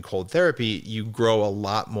start doing cold therapy, you grow a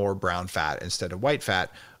lot more brown fat instead of white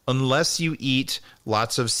fat, unless you eat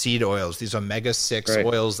lots of seed oils, these omega-6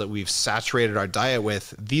 oils that we've saturated our diet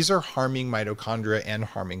with. These are harming mitochondria and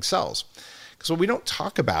harming cells. Because what we don't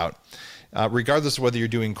talk about, regardless of whether you're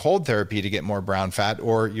doing cold therapy to get more brown fat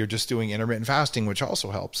or you're just doing intermittent fasting, which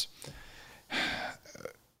also helps,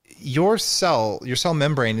 your cell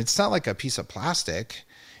membrane, it's not like a piece of plastic.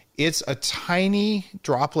 It's a tiny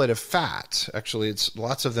droplet of fat. Actually, it's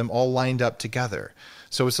lots of them all lined up together.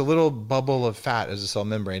 So it's a little bubble of fat as a cell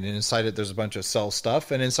membrane, and inside it there's a bunch of cell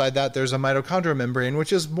stuff, and inside that there's a mitochondrial membrane,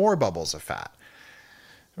 which is more bubbles of fat,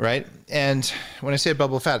 right? And when I say a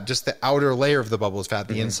bubble of fat, just the outer layer of the bubble is fat.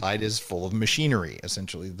 The inside is full of machinery,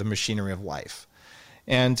 essentially the machinery of life.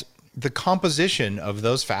 And the composition of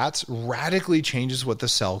those fats radically changes what the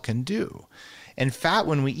cell can do. And fat,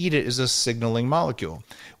 when we eat it, is a signaling molecule.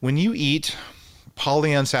 When you eat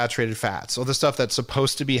polyunsaturated fats, or the stuff that's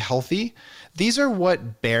supposed to be healthy, these are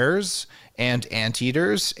what bears and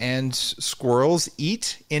anteaters and squirrels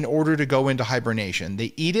eat in order to go into hibernation.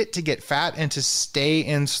 They eat it to get fat and to stay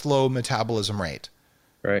in slow metabolism rate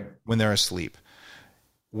when they're asleep.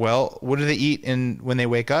 Well, what do they eat when they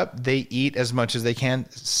wake up? They eat as much as they can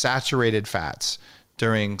saturated fats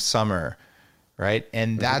during summer, right?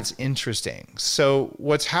 And that's interesting. So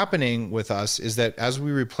what's happening with us is that as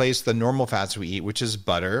we replace the normal fats we eat, which is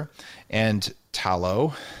butter and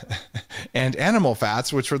tallow and animal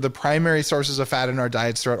fats, which were the primary sources of fat in our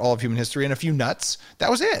diets throughout all of human history, and a few nuts, that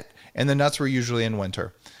was it. And the nuts were usually in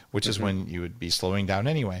winter, which is when you would be slowing down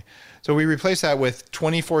anyway. So we replace that with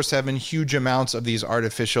 24/7 huge amounts of these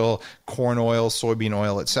artificial corn oil, soybean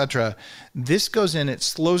oil, etc. This goes in, it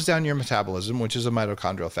slows down your metabolism, which is a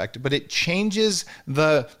mitochondrial effect, but it changes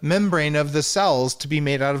the membrane of the cells to be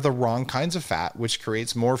made out of the wrong kinds of fat, which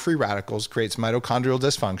creates more free radicals, creates mitochondrial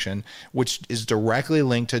dysfunction, which is directly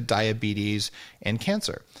linked to diabetes and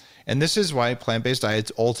cancer. And this is why plant-based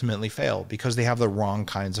diets ultimately fail, because they have the wrong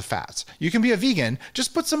kinds of fats. You can be a vegan,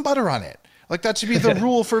 just put some butter on it. Like that should be the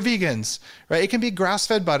rule for vegans, right? It can be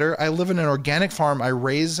grass-fed butter. I live in an organic farm. I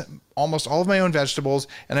raise almost all of my own vegetables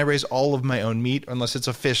and I raise all of my own meat, unless it's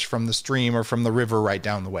a fish from the stream or from the river right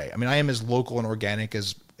down the way. I mean, I am as local and organic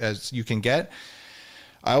as you can get.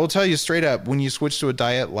 I will tell you straight up, when you switch to a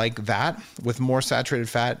diet like that with more saturated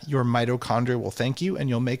fat, your mitochondria will thank you and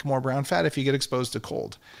you'll make more brown fat if you get exposed to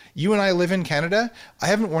cold. You and I live in Canada. I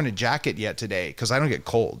haven't worn a jacket yet today because I don't get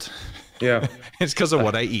cold. Yeah. It's because of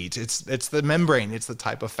what I eat. It's the membrane. It's the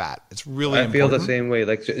type of fat. It's really important. I feel the same way.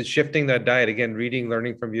 Like shifting that diet, again, reading,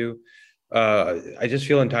 learning from you. I just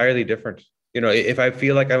feel entirely different. If I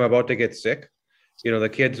feel like I'm about to get sick, the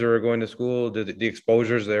kids are going to school, the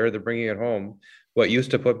exposure's there, they're bringing it home. What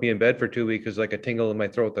used to put me in bed for 2 weeks is like a tingle in my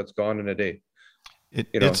throat that's gone in a day.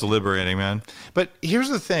 you know. It's liberating, man. But here's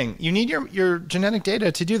the thing. You need your genetic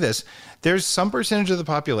data to do this. There's some percentage of the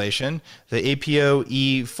population, the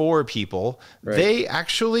APOE4 people, Right. they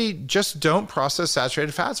actually just don't process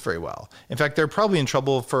saturated fats very well. In fact, they're probably in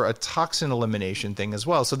trouble for a toxin elimination thing as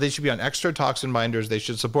well. So they should be on extra toxin binders. They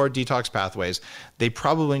should support detox pathways. They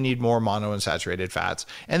probably need more monounsaturated fats.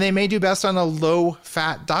 And they may do best on a low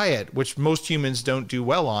fat diet, which most humans don't do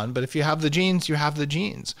well on. But if you have the genes, you have the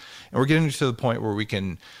genes. And we're getting to the point where we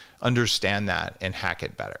can understand that and hack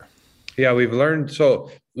it better. Yeah, we've learned.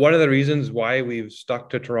 So one of the reasons why we've stuck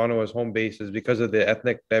to Toronto as home base is because of the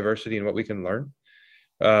ethnic diversity and what we can learn.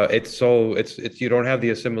 It's you don't have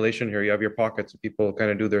the assimilation here. You have your pockets of people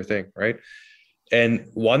kind of do their thing, right? And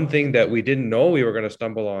one thing that we didn't know we were going to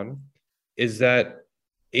stumble on is that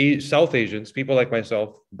South Asians, people like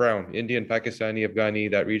myself, brown, Indian, Pakistani,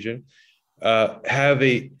 Afghani, that region, have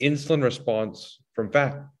a insulin response from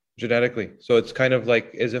fat genetically. So it's kind of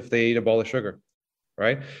like as if they ate a ball of sugar,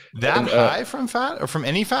 right? That And high from fat or from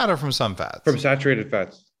any fat or from some fats? from saturated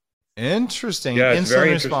fats. Interesting. Yeah, it's Insulin very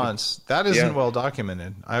interesting. response. That isn't Yeah. well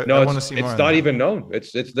documented. I No, want to see more it's on not that. even known.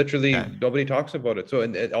 It's literally Okay. nobody talks about it. So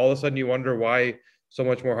and all of a sudden you wonder why so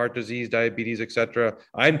much more heart disease, diabetes, etc.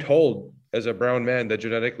 I'm told as a brown man that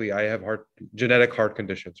genetically I have genetic heart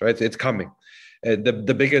conditions. Right, it's coming.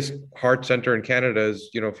 The biggest heart center in Canada is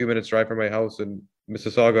a few minutes drive from my house in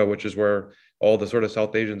Mississauga, which is where all the sort of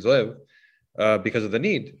South Asians live, because of the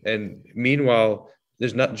need. And meanwhile,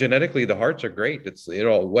 there's not genetically the hearts are great. It's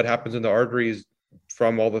what happens in the arteries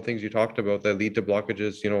from all the things you talked about that lead to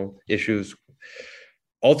blockages, issues.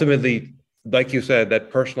 Ultimately, like you said, that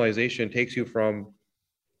personalization takes you from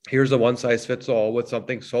here's a one size fits all with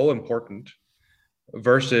something so important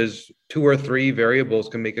versus two or three variables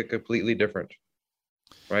can make it completely different,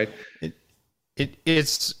 right?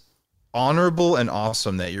 It's honorable and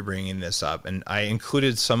awesome that you're bringing this up. And I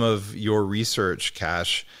included some of your research,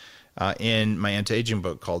 Cash, in my anti-aging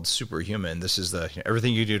book called Superhuman. This is the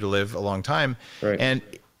everything you do to live a long time. Right. And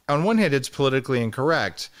on one hand, it's politically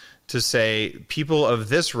incorrect to say people of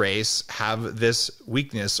this race have this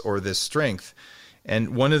weakness or this strength.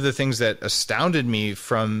 And one of the things that astounded me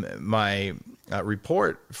from my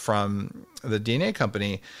report from the DNA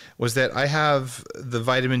company was that I have the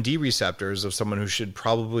vitamin D receptors of someone who should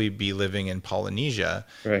probably be living in Polynesia.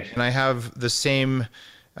 Right. And I have the same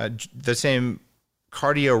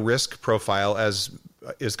cardio risk profile as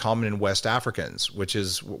is common in West Africans, which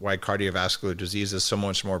is why cardiovascular disease is so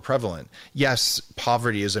much more prevalent. Yes,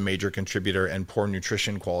 poverty is a major contributor, and poor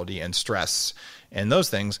nutrition quality and stress and those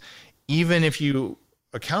things. Even if you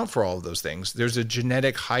account for all of those things, there's a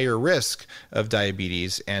genetic higher risk of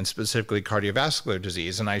diabetes and specifically cardiovascular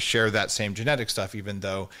disease. And I share that same genetic stuff, even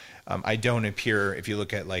though I don't appear, if you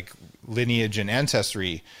look at like lineage and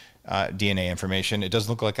ancestry DNA information, it doesn't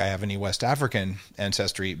look like I have any West African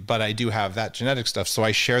ancestry, but I do have that genetic stuff. So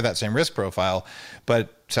I share that same risk profile,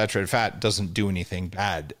 but saturated fat doesn't do anything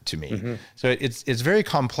bad to me. Mm-hmm. So it's very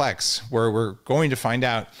complex, where we're going to find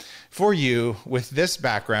out for you with this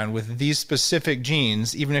background, with these specific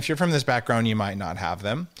genes. Even if you're from this background, you might not have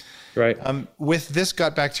them. Right. With this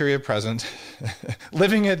gut bacteria present,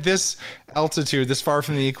 living at this altitude, this far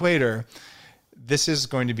from the equator, this is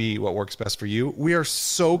going to be what works best for you. We are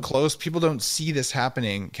so close. People don't see this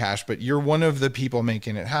happening, Cash, but you're one of the people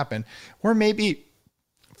making it happen. We're maybe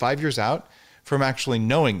 5 years out from actually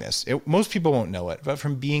knowing this. Most people won't know it, but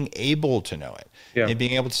from being able to know it, and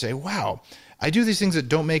being able to say, wow, I do these things that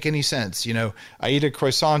don't make any sense. I eat a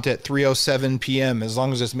croissant at 3:07 p.m. as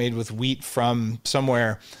long as it's made with wheat from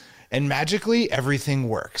somewhere, and magically everything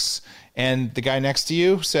works. And the guy next to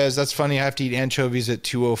you says, that's funny, I have to eat anchovies at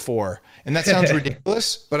 2:04. And that sounds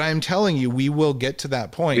ridiculous, but I'm telling you, we will get to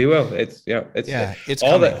that point. We will. It's coming.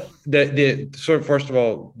 all the sort of, first of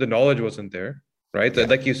all, the knowledge wasn't there, right? Yeah.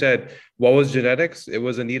 Like you said, what was genetics? It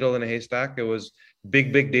was a needle in a haystack. It was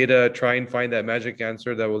big data, try and find that magic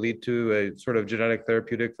answer that will lead to a sort of genetic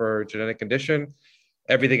therapeutic for a genetic condition.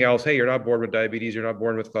 Everything else, hey, you're not born with diabetes, you're not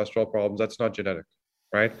born with cholesterol problems. That's not genetic,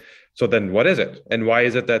 right? So then what is it? And why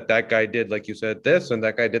is it that guy did, like you said, this, and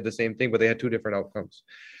that guy did the same thing, but they had two different outcomes?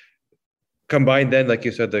 Combine then, like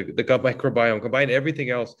you said, the gut microbiome, combine everything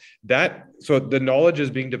else. So the knowledge is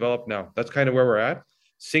being developed now. That's kind of where we're at.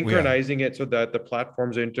 Synchronizing it so that the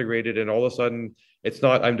platforms are integrated, and all of a sudden it's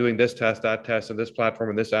not I'm doing this test, that test, and this platform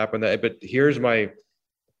and this app and that, but here's my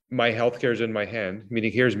healthcare is in my hand,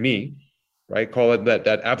 meaning here's me, right? Call it that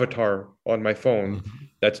avatar on my phone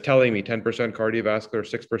that's telling me 10% cardiovascular,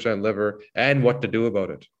 6% liver, and what to do about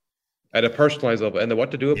it at a personalized level. And the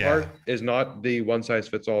what to do part is not the one size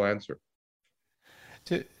fits all answer.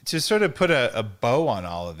 To sort of put a bow on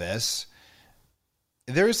all of this,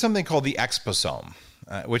 There is something called the exposome,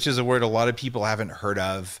 which is a word a lot of people haven't heard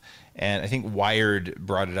of. And I think Wired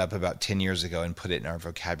brought it up about 10 years ago and put it in our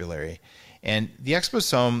vocabulary. And the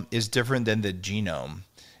exposome is different than the genome,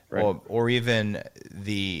 right, or even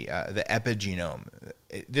the epigenome.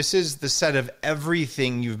 This is the set of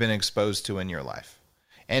everything you've been exposed to in your life.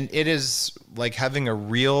 And it is like having a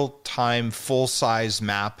real-time, full-size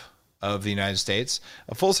map of the United States.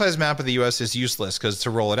 A full-size map of the U.S. is useless because to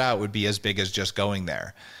roll it out would be as big as just going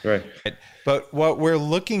there. Right. But what we're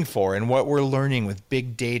looking for and what we're learning with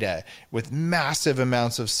big data, with massive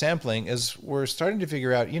amounts of sampling, is we're starting to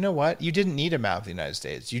figure out, you know what? You didn't need a map of the United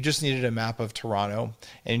States. You just needed a map of Toronto,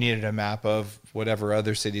 and you needed a map of whatever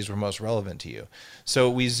other cities were most relevant to you. So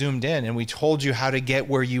we zoomed in and we told you how to get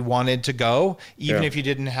where you wanted to go, even if you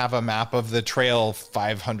didn't have a map of the trail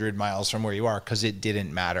 500 miles from where you are, because it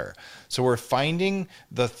didn't matter. So we're finding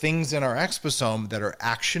the things in our exposome that are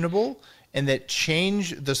actionable and that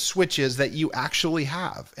change the switches that you actually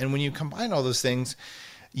have. And when you combine all those things,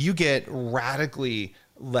 you get radically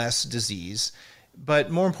less disease. But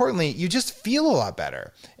more importantly, you just feel a lot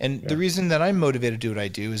better. And the reason that I'm motivated to do what I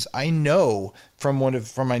do is I know from my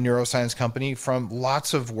neuroscience company, from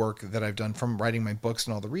lots of work that I've done, from writing my books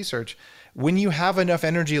and all the research, when you have enough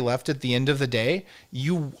energy left at the end of the day,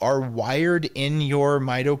 you are wired in your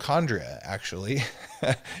mitochondria, actually,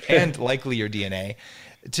 and likely your DNA,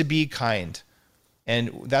 to be kind.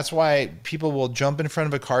 And that's why people will jump in front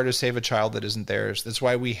of a car to save a child that isn't theirs. That's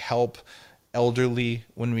why we help elderly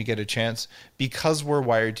when we get a chance, because we're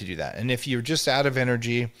wired to do that. And if you're just out of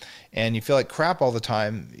energy and you feel like crap all the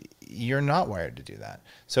time, you're not wired to do that.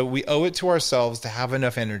 So we owe it to ourselves to have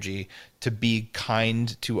enough energy to be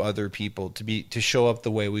kind to other people, to show up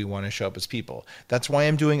the way we want to show up as people. That's why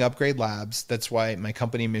I'm doing Upgrade Labs. That's why my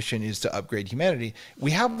company mission is to upgrade humanity.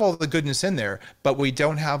 We have all the goodness in there, but we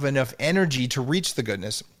don't have enough energy to reach the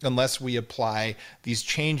goodness unless we apply these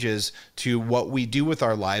changes to what we do with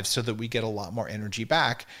our lives so that we get a lot more energy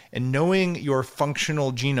back. And knowing your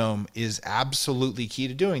functional genome is absolutely key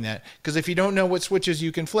to doing that, because if you don't know what switches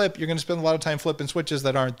you can flip, you're going to spend a lot of time flipping switches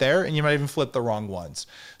that aren't there, and you might even flip the wrong ones.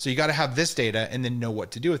 So you got to have this data and then know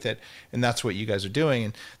what to do with it. And that's what you guys are doing.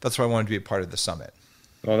 And that's why I wanted to be a part of the summit.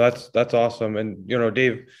 Well, that's awesome. And,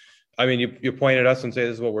 Dave, I mean, you point at us and say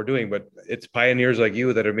this is what we're doing, but it's pioneers like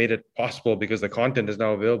you that have made it possible because the content is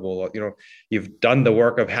now available. You've done the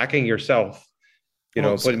work of hacking yourself,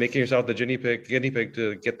 making yourself the guinea pig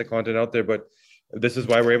to get the content out there. But this is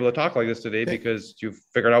why we're able to talk like this today, because you've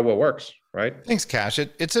figured out what works, right? Thanks, Cash.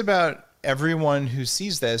 It's about everyone who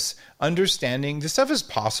sees this understanding this stuff is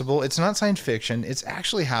possible. It's not science fiction. It's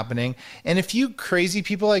actually happening. And if you crazy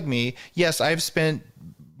people like me, yes, I've spent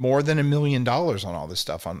more than $1 million on all this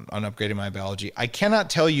stuff, on upgrading my biology. I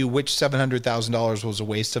cannot tell you which $700,000 was a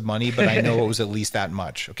waste of money, but I know it was at least that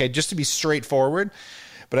much. Okay, just to be straightforward.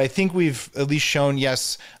 But I think we've at least shown,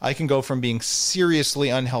 yes, I can go from being seriously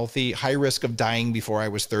unhealthy, high risk of dying before I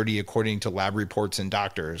was 30, according to lab reports and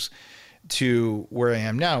doctors, to where I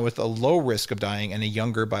am now with a low risk of dying and a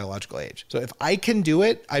younger biological age. So if I can do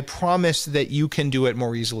it, I promise that you can do it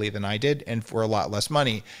more easily than I did and for a lot less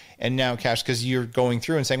money. And now, Cash, because you're going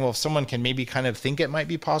through and saying, well, if someone can maybe kind of think it might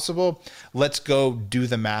be possible, let's go do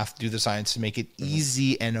the math, do the science to make it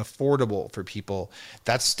easy and affordable for people.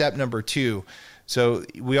 That's step number 2. So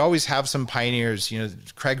we always have some pioneers.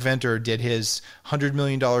 Craig Venter did his $100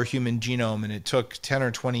 million human genome, and it took 10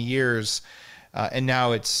 or 20 years. And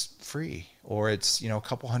now it's free, or it's, a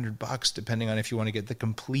couple $100, depending on if you want to get the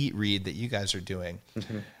complete read that you guys are doing.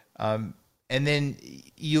 Mm-hmm. And then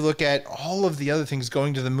you look at all of the other things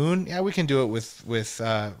going to the moon. Yeah, we can do it with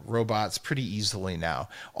robots pretty easily now.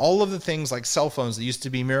 All of the things like cell phones that used to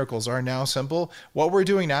be miracles are now simple. What we're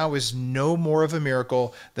doing now is no more of a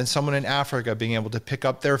miracle than someone in Africa being able to pick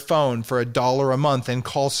up their phone for $1 a month and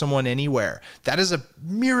call someone anywhere. That is a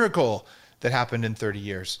miracle that happened in 30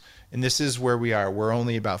 years. And this is where we are. We're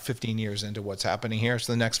only about 15 years into what's happening here.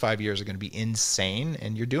 So the next 5 years are going to be insane,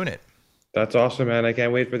 and you're doing it. That's awesome, man. I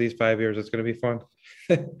can't wait for these 5 years. It's going to be fun.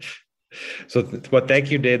 But thank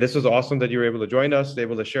you, Dave. This was awesome that you were able to join us,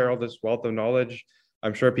 able to share all this wealth of knowledge.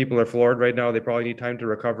 I'm sure people are floored right now. They probably need time to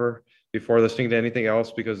recover before listening to anything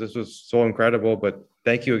else, because this was so incredible. But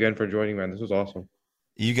thank you again for joining, man. This was awesome.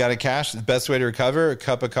 You got it, Cash. The best way to recover, a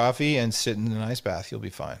cup of coffee and sit in an ice bath. You'll be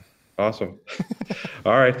fine. Awesome.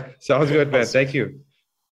 All right. Sounds good, man. Thank you.